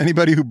 that was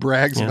anybody who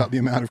brags about the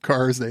amount of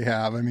cars they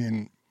have. I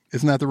mean,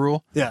 Isn't that the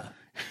rule? Yeah.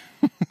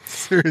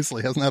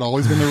 Seriously, hasn't that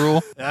always been the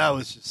rule? That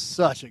was just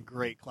such a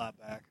great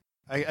clapback.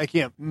 I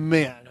can't,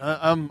 man,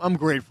 I'm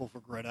grateful for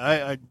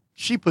Greta.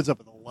 She puts up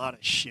with a lot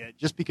of shit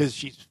just because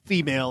she's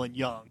female and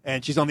young,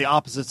 and she's on the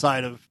opposite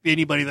side of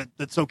anybody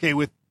that's okay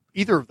with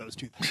either of those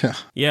two things. Yeah.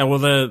 Yeah, well,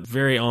 the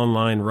very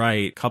online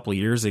right a couple of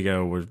years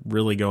ago were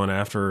really going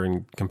after her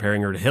and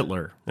comparing her to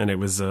Hitler, and it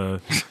was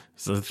a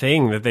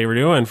thing that they were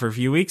doing for a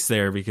few weeks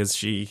there because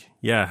she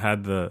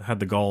had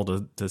the gall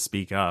to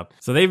speak up.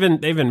 So they've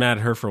been mad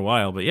at her for a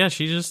while, but yeah,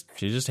 she's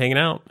just hanging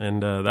out,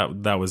 and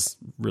that was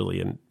really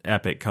an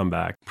epic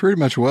comeback. Pretty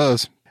much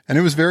was. And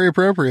it was very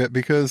appropriate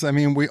because, I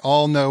mean, we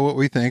all know what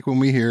we think when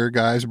we hear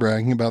guys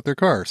bragging about their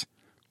cars.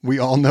 We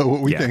all know what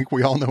we think.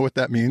 We all know what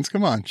that means.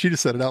 Come on. She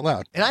just said it out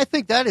loud. And I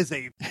think that is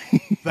a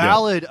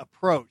valid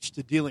approach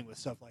to dealing with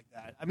stuff like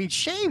that. I mean,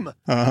 shame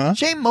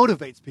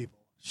motivates people.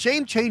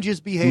 Shame changes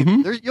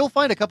behavior. You'll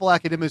find a couple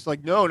academics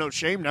like, no,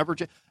 shame never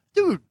changes.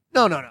 Dude,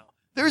 no.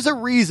 There's a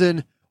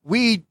reason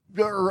we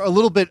are a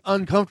little bit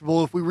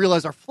uncomfortable if we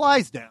realize our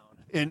fly's down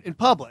in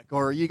public,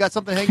 or you got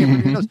something hanging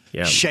from your nose.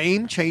 Yeah.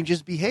 Shame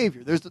changes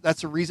behavior.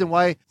 That's the reason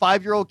why a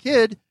 5-year-old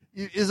kid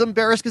is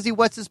embarrassed because he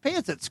wets his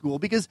pants at school,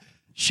 because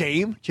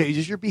shame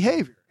changes your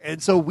behavior.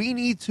 And so we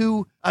need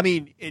to, I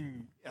mean,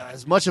 in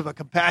as much of a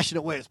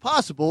compassionate way as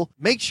possible,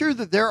 make sure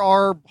that there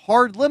are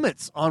hard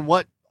limits on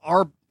what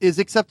is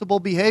acceptable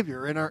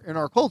behavior in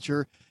our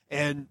culture.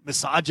 And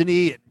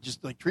misogyny and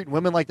just like treating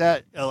women like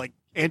that, like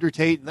Andrew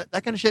Tate and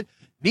that kind of shit,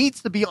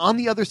 needs to be on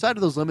the other side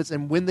of those limits.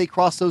 And when they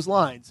cross those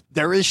lines,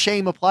 there is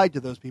shame applied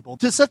to those people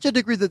to such a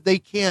degree that they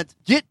can't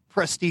get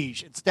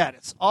prestige and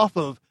status off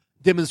of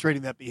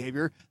demonstrating that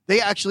behavior.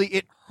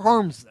 It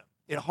harms them.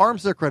 It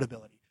harms their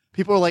credibility.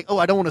 People are like, oh,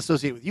 I don't want to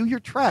associate with you. You're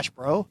trash,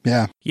 bro.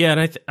 Yeah. Yeah,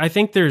 and I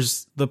think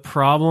there's the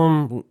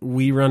problem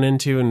we run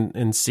into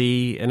and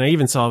see, and I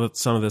even saw that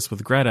some of this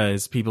with Greta,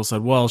 is people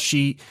said, well,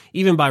 she,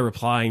 even by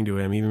replying to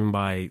him, even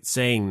by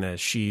saying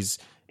this, she's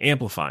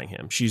amplifying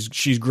him.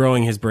 She's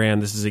growing his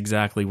brand. This is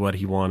exactly what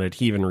he wanted.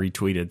 He even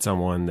retweeted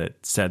someone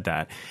that said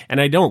that. And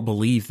I don't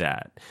believe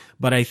that.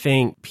 But I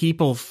think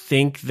people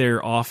think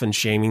they're often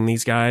shaming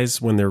these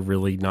guys when they're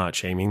really not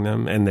shaming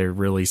them. And they're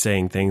really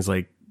saying things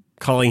like,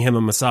 calling him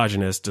a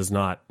misogynist does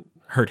not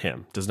hurt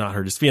him, does not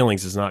hurt his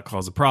feelings, does not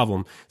cause a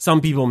problem. Some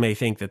people may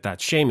think that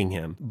that's shaming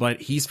him, but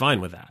he's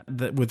fine with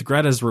that. With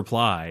Greta's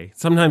reply,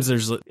 sometimes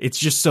it's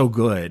just so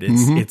good.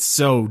 It's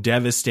so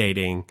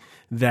devastating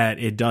that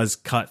it does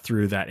cut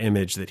through that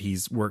image that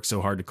he's worked so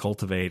hard to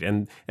cultivate.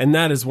 And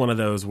that is one of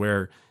those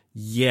where,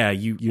 yeah,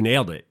 you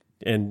nailed it.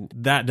 And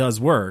that does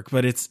work,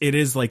 but it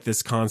is like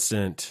this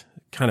constant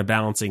kind of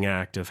balancing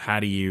act of how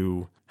do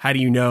you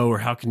know, or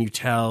how can you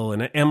tell?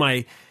 And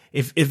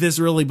if this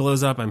really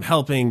blows up, I'm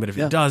helping, but if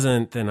it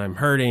doesn't, then I'm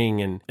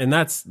hurting. And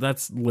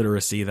that's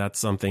literacy. That's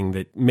something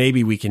that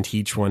maybe we can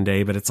teach one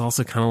day, but it's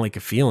also kind of like a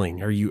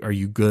feeling. Are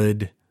you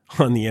good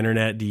on the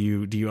internet? Do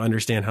you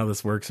understand how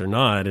this works or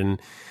not?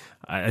 And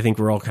I think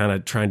we're all kind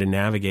of trying to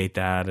navigate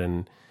that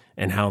and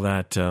how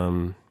that,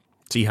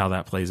 see how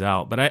that plays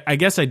out. But I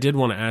guess I did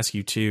want to ask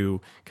you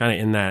too, kind of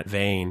in that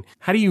vein,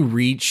 how do you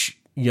reach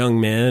young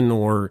men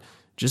or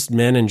just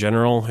men in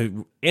general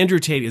who Andrew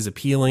Tate is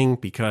appealing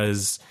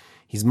because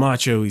he's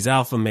macho, he's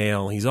alpha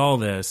male, he's all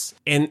this,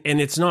 and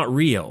it's not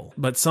real.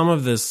 But some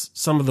of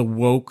the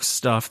woke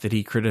stuff that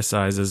he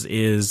criticizes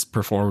is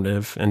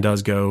performative and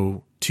does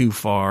go too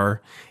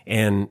far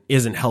and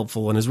isn't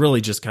helpful and is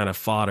really just kind of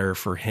fodder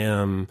for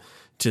him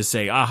to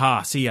say,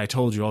 aha, see, I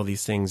told you all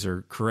these things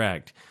are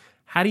correct.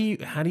 How do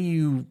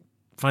you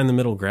find the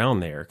middle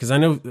ground there? Because I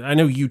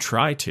know you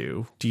try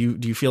to. Do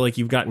you feel like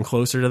you've gotten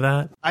closer to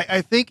that? I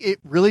think it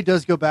really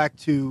does go back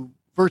to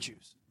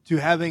virtues, to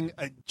having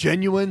a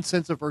genuine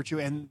sense of virtue.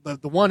 And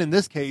the one in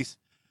this case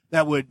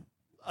that would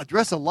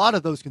address a lot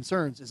of those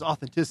concerns is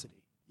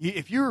authenticity.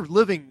 If you're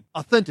living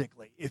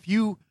authentically, if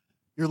you're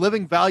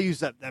living values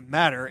that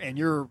matter, and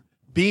you're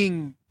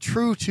being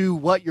true to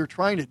what you're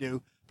trying to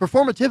do,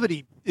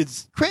 performativity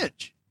is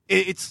cringe.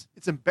 It's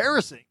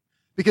embarrassing,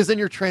 because then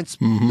you're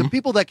the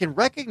people that can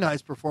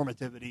recognize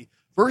performativity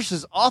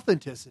versus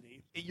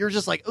authenticity, you're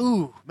just like,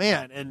 ooh,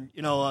 man. And,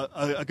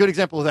 a good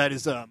example of that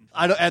is,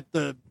 at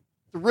the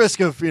risk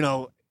of,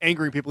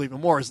 angering people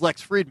even more, is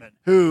Lex Friedman,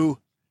 who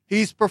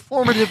he's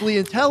performatively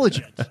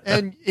intelligent,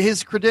 and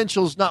his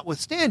credentials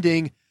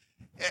notwithstanding,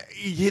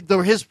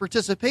 his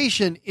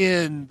participation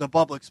in the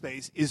public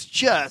space is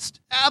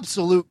just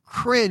absolute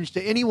cringe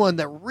to anyone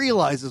that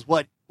realizes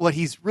what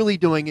he's really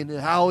doing and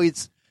how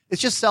it's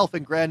just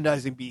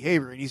self-aggrandizing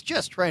behavior. And he's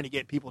just trying to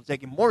get people to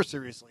take him more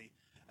seriously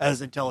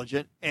as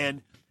intelligent.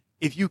 And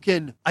if you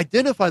can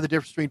identify the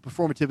difference between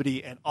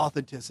performativity and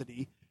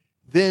authenticity,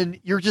 then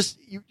you're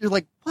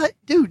like, what,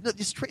 dude, no,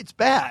 it's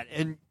bad.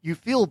 And you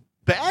feel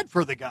bad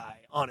for the guy,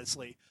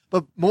 honestly.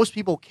 But most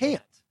people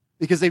can't,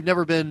 because they've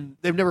never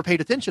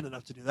paid attention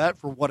enough to do that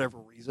for whatever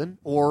reason,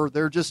 or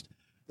they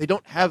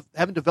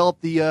haven't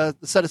developed the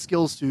set of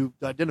skills to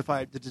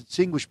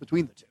distinguish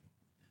between the two.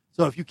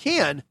 So if you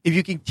can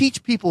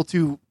teach people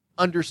to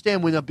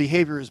understand when a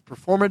behavior is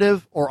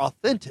performative or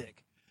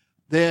authentic,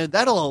 then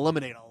that'll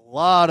eliminate a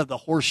lot of the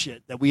horse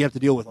shit that we have to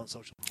deal with on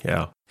social.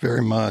 Yeah.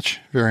 Very much.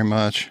 Very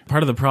much.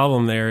 Part of the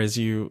problem there is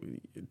to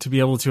be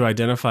able to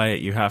identify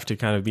it, you have to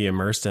kind of be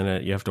immersed in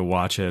it. You have to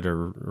watch it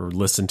or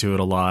listen to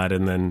it a lot.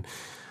 And then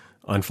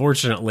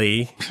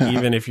unfortunately,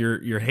 even if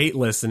you're hate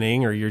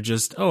listening or you're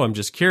just, I'm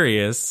just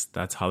curious,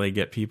 that's how they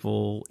get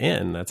people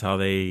in. That's how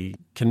they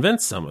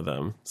convince some of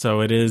them.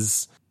 So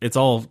it's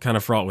all kind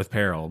of fraught with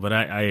peril, but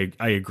I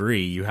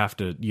agree. You have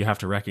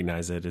to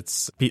recognize it.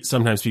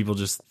 Sometimes people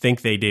just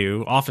think they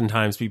do.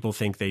 Oftentimes people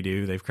think they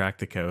do. They've cracked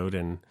the code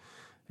and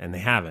they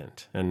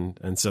haven't.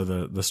 And so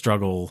the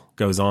struggle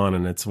goes on,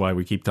 and it's why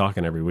we keep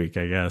talking every week,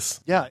 I guess.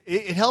 Yeah.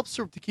 It helps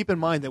to keep in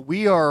mind that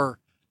we are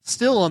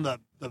still on the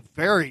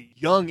very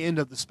young end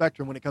of the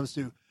spectrum when it comes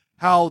to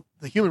how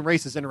the human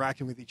race is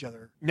interacting with each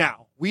other.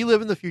 Now, we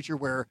live in the future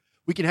where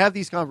we can have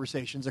these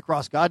conversations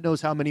across God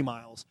knows how many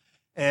miles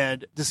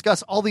and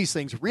discuss all these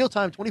things real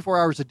time,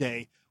 24 hours a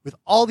day, with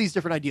all these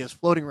different ideas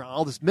floating around,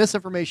 all this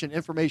misinformation,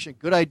 information,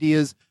 good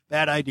ideas,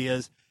 bad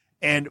ideas.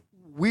 And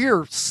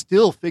we're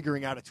still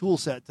figuring out a tool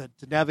set to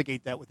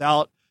navigate that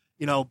without,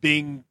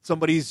 being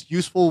somebody's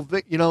useful,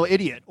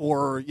 idiot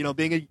or,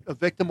 being a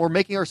victim or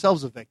making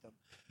ourselves a victim.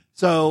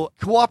 So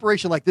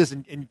cooperation like this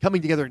and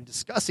coming together and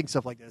discussing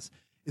stuff like this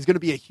is going to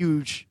be a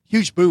huge,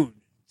 huge boon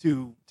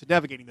to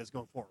navigating this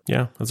going forward.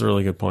 Yeah, that's a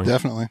really good point.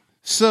 Definitely.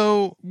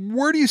 So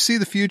where do you see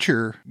the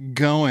future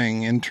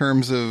going in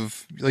terms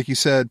of, like you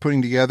said,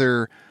 putting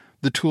together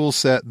the tool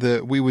set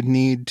that we would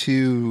need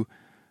to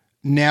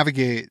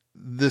navigate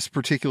this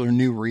particular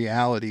new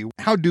reality?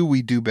 How do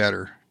we do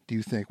better, do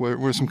you think? What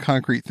are some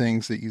concrete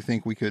things that you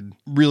think we could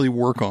really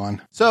work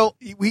on? So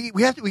we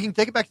can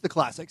take it back to the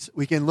classics.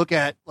 We can look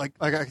at, like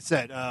I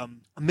said, a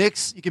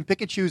mix. You can pick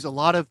and choose a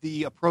lot of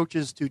the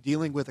approaches to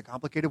dealing with a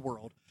complicated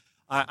world.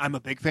 I'm a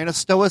big fan of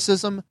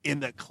stoicism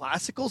in the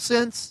classical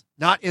sense,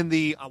 not in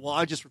the,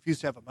 I just refuse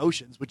to have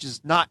emotions, which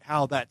is not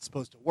how that's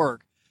supposed to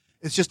work.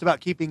 It's just about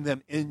keeping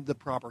them in the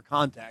proper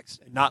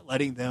context and not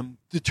letting them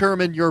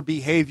determine your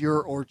behavior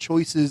or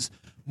choices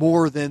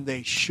more than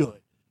they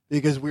should,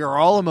 because we are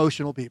all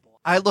emotional people.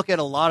 I look at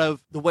a lot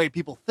of the way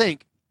people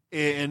think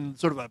in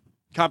sort of a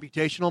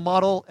computational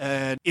model,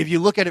 and if you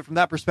look at it from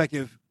that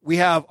perspective, we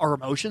have our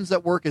emotions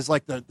that work as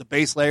like the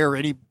base layer.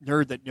 Any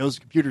nerd that knows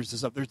computers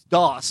is up. There's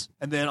DOS,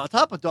 and then on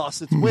top of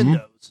DOS, it's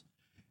Windows.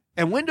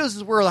 And Windows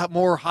is where a lot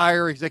more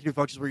higher executive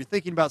functions, where you're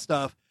thinking about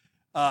stuff,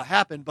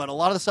 happen. But a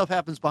lot of the stuff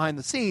happens behind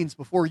the scenes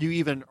before you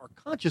even are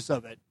conscious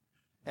of it.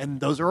 And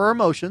those are our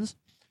emotions.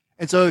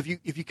 And so if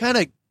you kind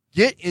of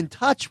get in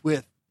touch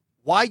with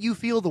why you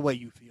feel the way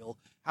you feel,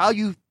 how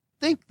you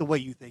think the way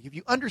you think, if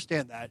you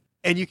understand that,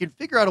 and you can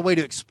figure out a way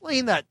to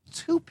explain that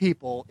to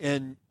people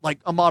in like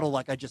a model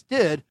like I just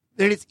did,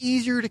 then it's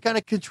easier to kind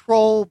of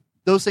control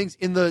those things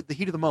in the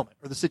heat of the moment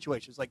or the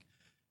situation. It's like,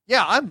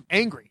 yeah, I'm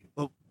angry,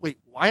 but wait,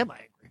 why am I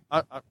angry?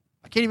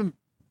 I can't even,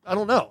 I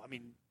don't know. I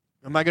mean,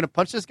 am I going to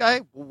punch this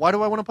guy? Well, why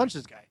do I want to punch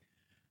this guy?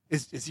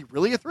 Is he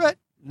really a threat?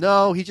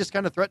 No, he just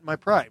kind of threatened my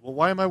pride. Well,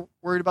 why am I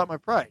worried about my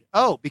pride?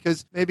 Oh,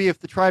 because maybe if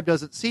the tribe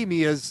doesn't see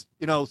me as,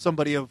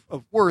 somebody of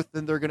worth,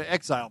 then they're going to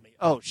exile me.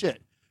 Oh,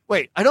 shit.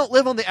 Wait, I don't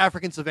live on the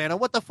African savannah.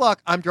 What the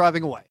fuck? I'm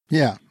driving away.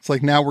 Yeah. It's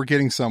like now we're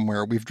getting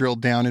somewhere. We've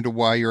drilled down into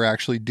why you're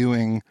actually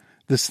doing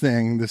this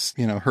thing, this,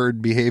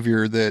 herd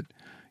behavior that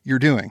you're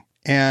doing.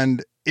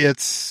 And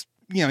it's,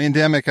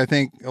 endemic, I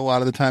think, a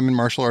lot of the time in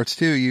martial arts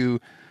too.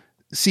 You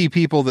see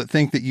people that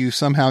think that you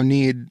somehow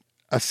need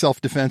a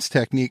self-defense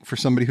technique for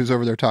somebody who's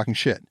over there talking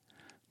shit.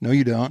 No,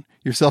 you don't.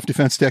 Your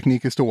self-defense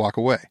technique is to walk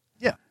away.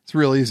 Yeah. It's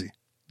real easy.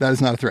 That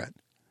is not a threat.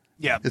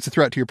 Yeah. It's a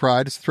threat to your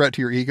pride. It's a threat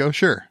to your ego.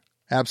 Sure.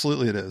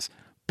 Absolutely it is.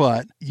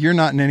 But you're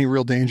not in any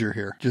real danger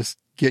here. Just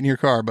get in your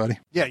car, buddy.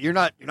 Yeah, you're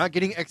not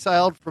getting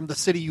exiled from the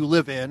city you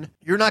live in.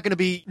 You're not going to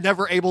be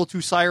never able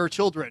to sire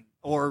children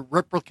or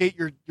replicate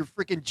your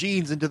freaking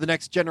genes into the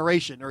next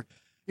generation, or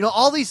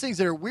all these things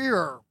that we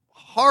are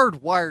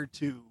hardwired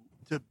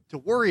to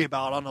worry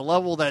about on a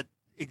level that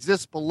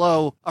exists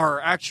below our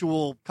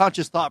actual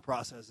conscious thought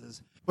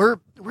processes. We're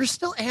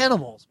still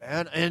animals,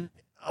 man, and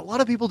a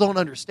lot of people don't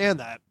understand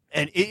that.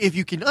 And if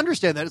you can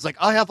understand that, it's like,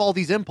 I have all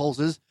these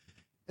impulses.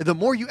 And the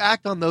more you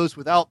act on those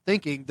without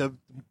thinking, the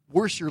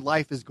worse your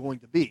life is going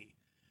to be.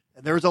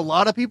 And there's a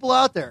lot of people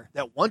out there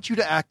that want you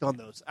to act on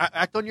those.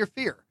 Act on your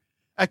fear.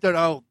 Act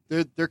on,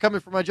 they're coming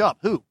for my job.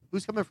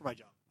 Who's coming for my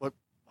job? What,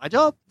 my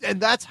job?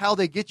 And that's how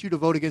they get you to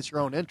vote against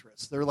your own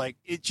interests. They're like,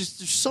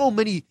 there's so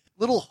many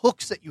little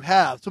hooks that you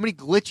have, so many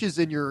glitches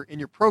in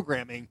your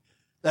programming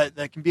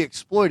that can be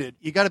exploited.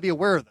 You got to be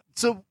aware of them.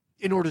 So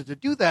in order to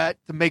do that,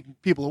 to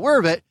make people aware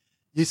of it,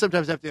 you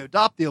sometimes have to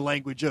adopt the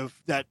language of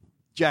that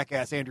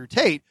jackass Andrew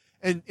Tate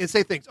and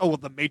say things, oh, well,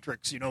 the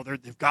Matrix,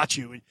 they've got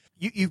you. And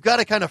you've got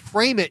to kind of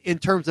frame it in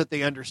terms that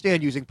they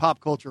understand using pop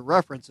culture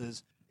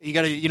references. You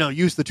got to,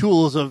 use the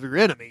tools of your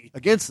enemy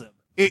against them.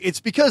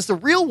 It's because the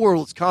real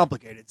world is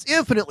complicated. It's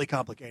infinitely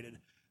complicated.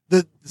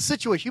 The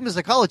situation, human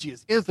psychology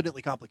is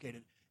infinitely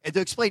complicated. And to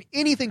explain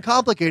anything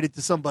complicated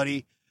to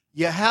somebody,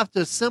 you have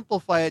to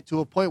simplify it to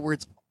a point where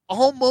it's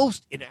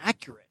almost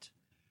inaccurate.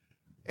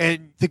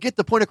 And to get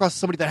the point across to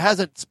somebody that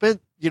hasn't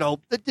spent, that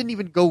didn't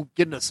even go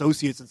get an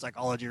associate's in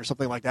psychology or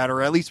something like that,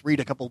 or at least read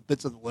a couple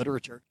bits of the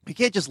literature. You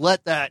can't just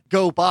let that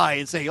go by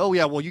and say, oh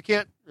yeah, well you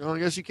can't, I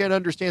guess you can't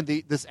understand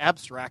this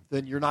abstract,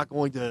 then you're not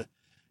going to,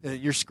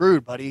 you're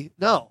screwed, buddy.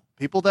 No,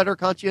 people that are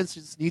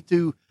conscientious need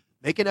to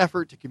make an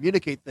effort to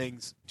communicate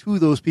things to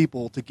those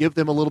people to give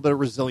them a little bit of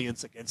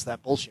resilience against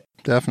that bullshit.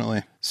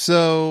 Definitely.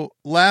 So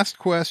last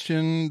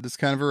question, that's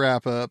kind of a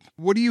wrap up.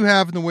 What do you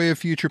have in the way of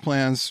future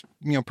plans,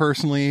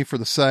 personally for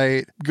the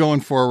site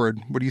going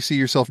forward? What do you see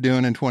yourself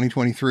doing in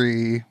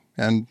 2023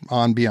 and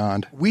on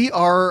beyond? We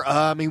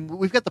are,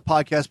 we've got the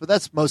podcast, but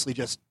that's mostly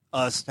just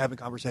us having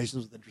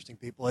conversations with interesting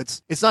people.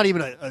 It's not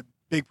even a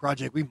big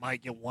project. We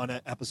might get one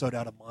episode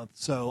out a month.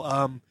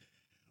 So,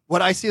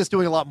 what I see us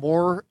doing a lot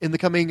more in the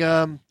coming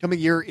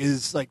year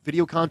is like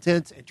video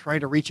content and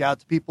trying to reach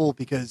out to people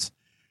because,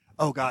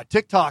 oh God,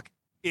 TikTok,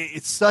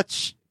 it's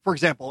such, for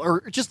example,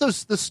 or just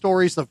the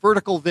stories, the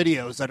vertical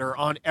videos that are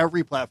on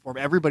every platform.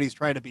 Everybody's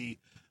trying to be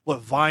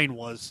what Vine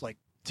was like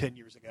 10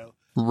 years ago.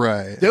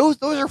 Right.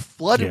 Those are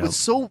flooded with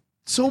so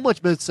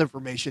much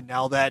misinformation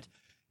now that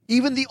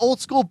even the old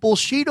school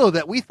bullshito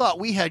that we thought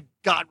we had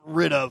gotten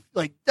rid of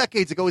like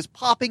decades ago is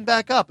popping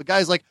back up. A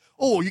guy's like,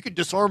 oh, you can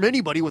disarm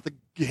anybody with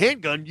a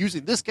handgun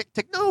using this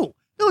tech. No,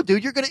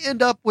 dude, you're going to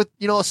end up with,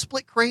 a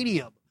split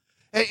cranium.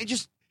 And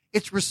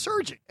it's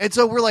resurging. And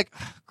so we're like,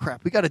 oh,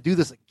 crap, we got to do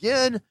this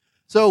again.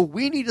 So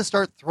we need to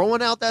start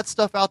throwing out that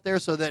stuff out there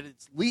so that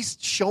it's at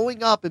least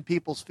showing up in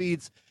people's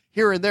feeds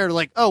here and there.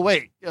 Like, oh,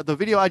 wait, the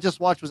video I just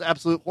watched was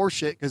absolute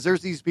horseshit because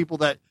there's these people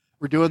that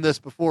were doing this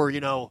before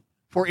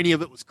any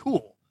of it was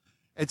cool.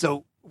 And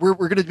so we're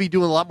going to be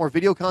doing a lot more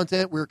video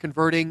content. We're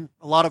converting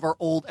a lot of our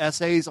old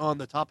essays on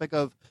the topic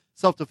of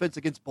self-defense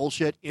against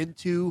bullshit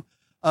into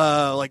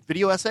like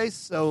video essays.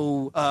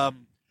 So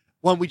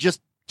one we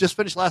just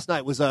finished last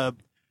night was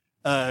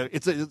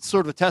it's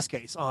sort of a test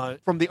case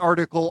from the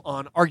article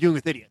on arguing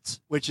with idiots,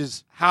 which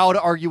is how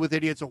to argue with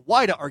idiots or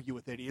why to argue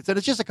with idiots. And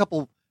it's just a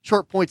couple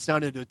short points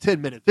down into a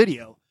 10-minute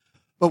video.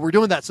 But we're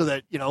doing that so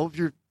that, if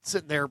you're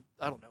sitting there,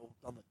 I don't know,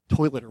 on the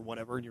toilet or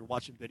whatever, and you're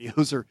watching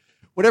videos or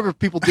whatever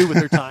people do with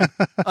their time,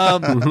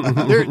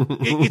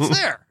 it's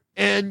there.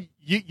 And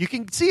you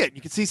can see it.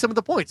 You can see some of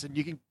the points, and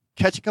you can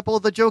catch a couple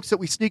of the jokes that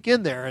we sneak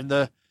in there and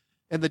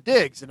the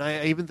digs. And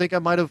I even think I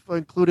might have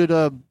included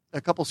a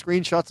couple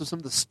screenshots of some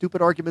of the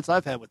stupid arguments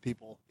I've had with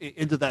people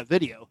into that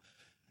video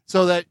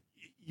so that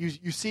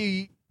you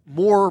see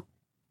more.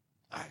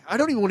 I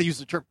don't even want to use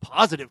the term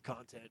positive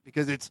content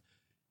because it's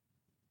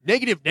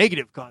negative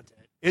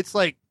content. It's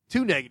like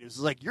two negatives.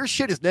 It's like your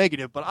shit is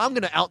negative, but I'm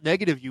going to out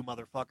negative you,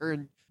 motherfucker.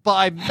 And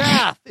by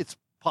math, it's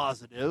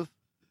positive,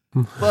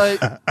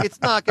 but it's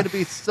not going to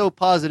be so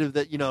positive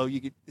that,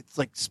 it's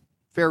like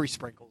fairy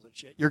sprinkles and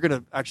shit. You're going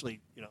to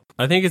actually,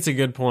 I think it's a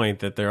good point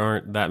that there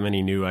aren't that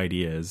many new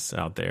ideas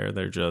out there.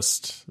 They're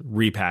just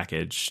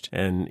repackaged.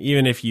 And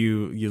even if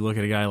you look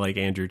at a guy like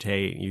Andrew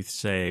Tate, you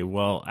say,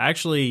 well,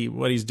 actually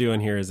what he's doing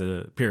here is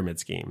a pyramid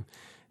scheme.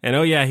 And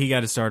oh yeah, he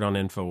got to start on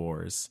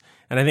InfoWars.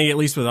 And I think at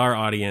least with our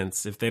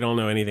audience, if they don't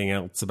know anything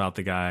else about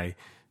the guy,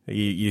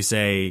 you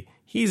say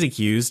he's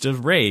accused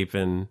of rape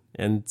and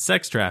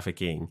sex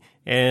trafficking.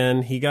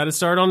 And he got to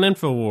start on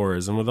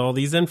InfoWars and with all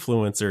these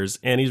influencers.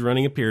 And he's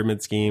running a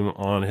pyramid scheme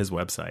on his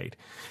website.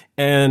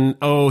 And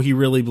he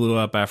really blew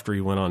up after he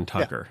went on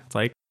Tucker. Yeah. It's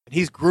like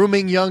he's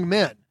grooming young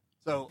men.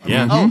 So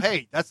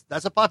hey,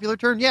 that's a popular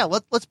term. Yeah,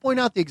 let's point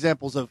out the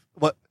examples of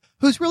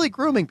who's really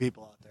grooming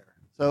people out there.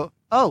 So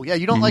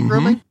you don't like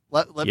grooming?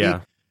 Let me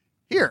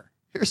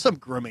here's some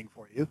grooming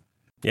for you.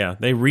 Yeah,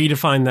 they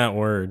redefined that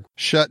word.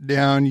 Shut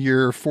down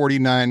your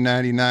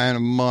 $49.99 a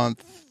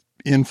month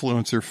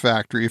influencer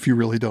factory if you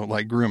really don't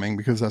like grooming,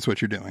 because that's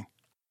what you're doing.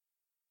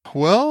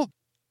 Well,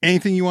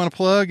 anything you want to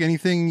plug?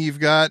 Anything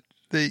you've got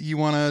that you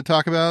want to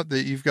talk about?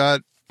 That you've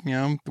got,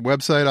 the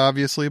website,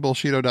 obviously,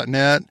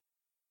 bullshito.net.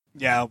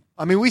 Yeah,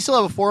 I mean, we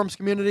still have a forums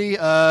community.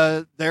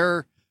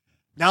 They're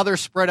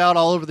spread out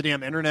all over the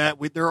damn internet.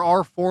 There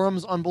are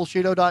forums on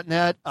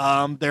bullshito.net.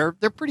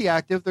 They're pretty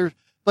active.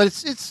 But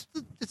it's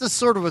a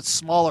sort of a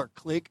smaller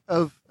clique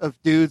of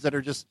dudes that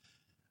are just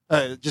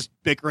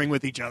bickering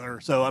with each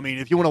other. So I mean,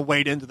 if you want to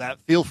wade into that,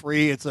 feel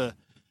free. It's a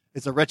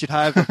wretched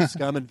hive of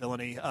scum and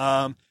villainy.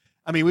 I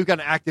mean, we've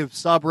got an active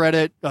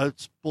subreddit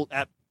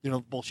at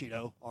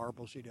Bullshito, our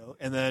Bullshito,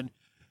 and then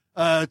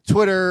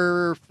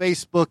Twitter,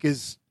 Facebook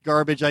is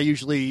garbage. I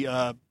usually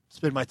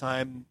spend my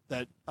time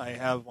that I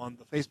have on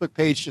the Facebook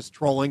page just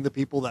trolling the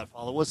people that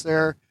follow us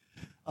there.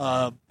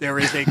 There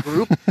is a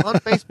group on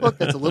Facebook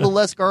that's a little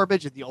less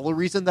garbage, and the only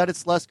reason that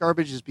it's less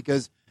garbage is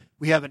because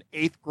we have an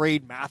 8th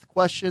grade math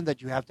question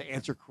that you have to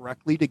answer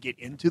correctly to get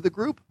into the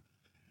group,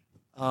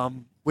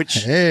 which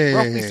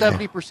roughly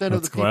 70%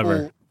 of the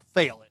people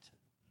fail it.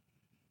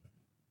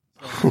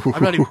 So,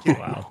 I'm not even kidding.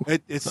 Wow.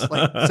 It's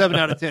like 7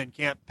 out of 10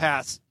 can't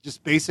pass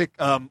just basic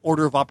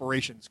order of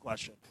operations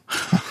question.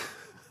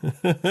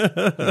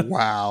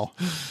 Wow.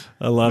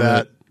 I love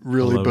that. It.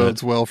 Really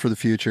bodes well for the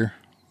future.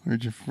 We're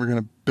going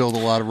to build a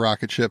lot of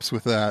rocket ships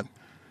with that.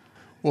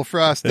 Well,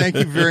 Phrost, thank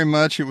you very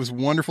much. It was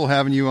wonderful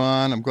having you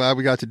on. I'm glad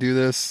we got to do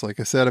this. Like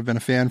I said, I've been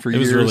a fan for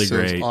years. It was really so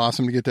great. It's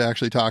awesome to get to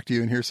actually talk to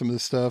you and hear some of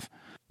this stuff.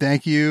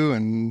 Thank you,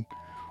 and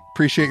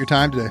appreciate your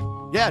time today.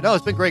 Yeah, no,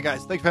 it's been great,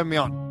 guys. Thanks for having me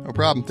on. No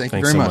problem. Thank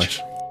Thanks you very so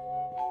much.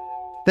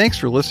 Thanks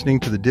for listening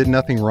to the Did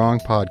Nothing Wrong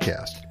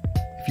podcast.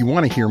 If you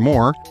want to hear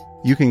more,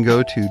 you can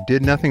go to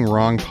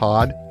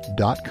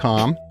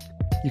didnothingwrongpod.com.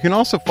 You can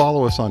also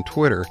follow us on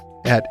Twitter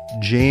at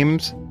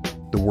James,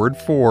 the word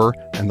 4,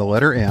 and the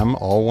letter M,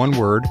 all one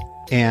word,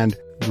 and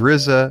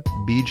Grizza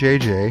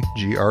BJJ,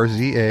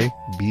 Grza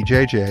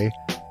BJJ,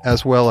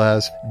 as well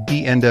as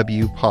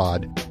DNW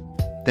Pod.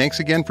 Thanks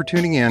again for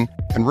tuning in,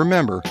 and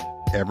remember,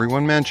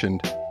 everyone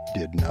mentioned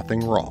did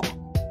nothing wrong.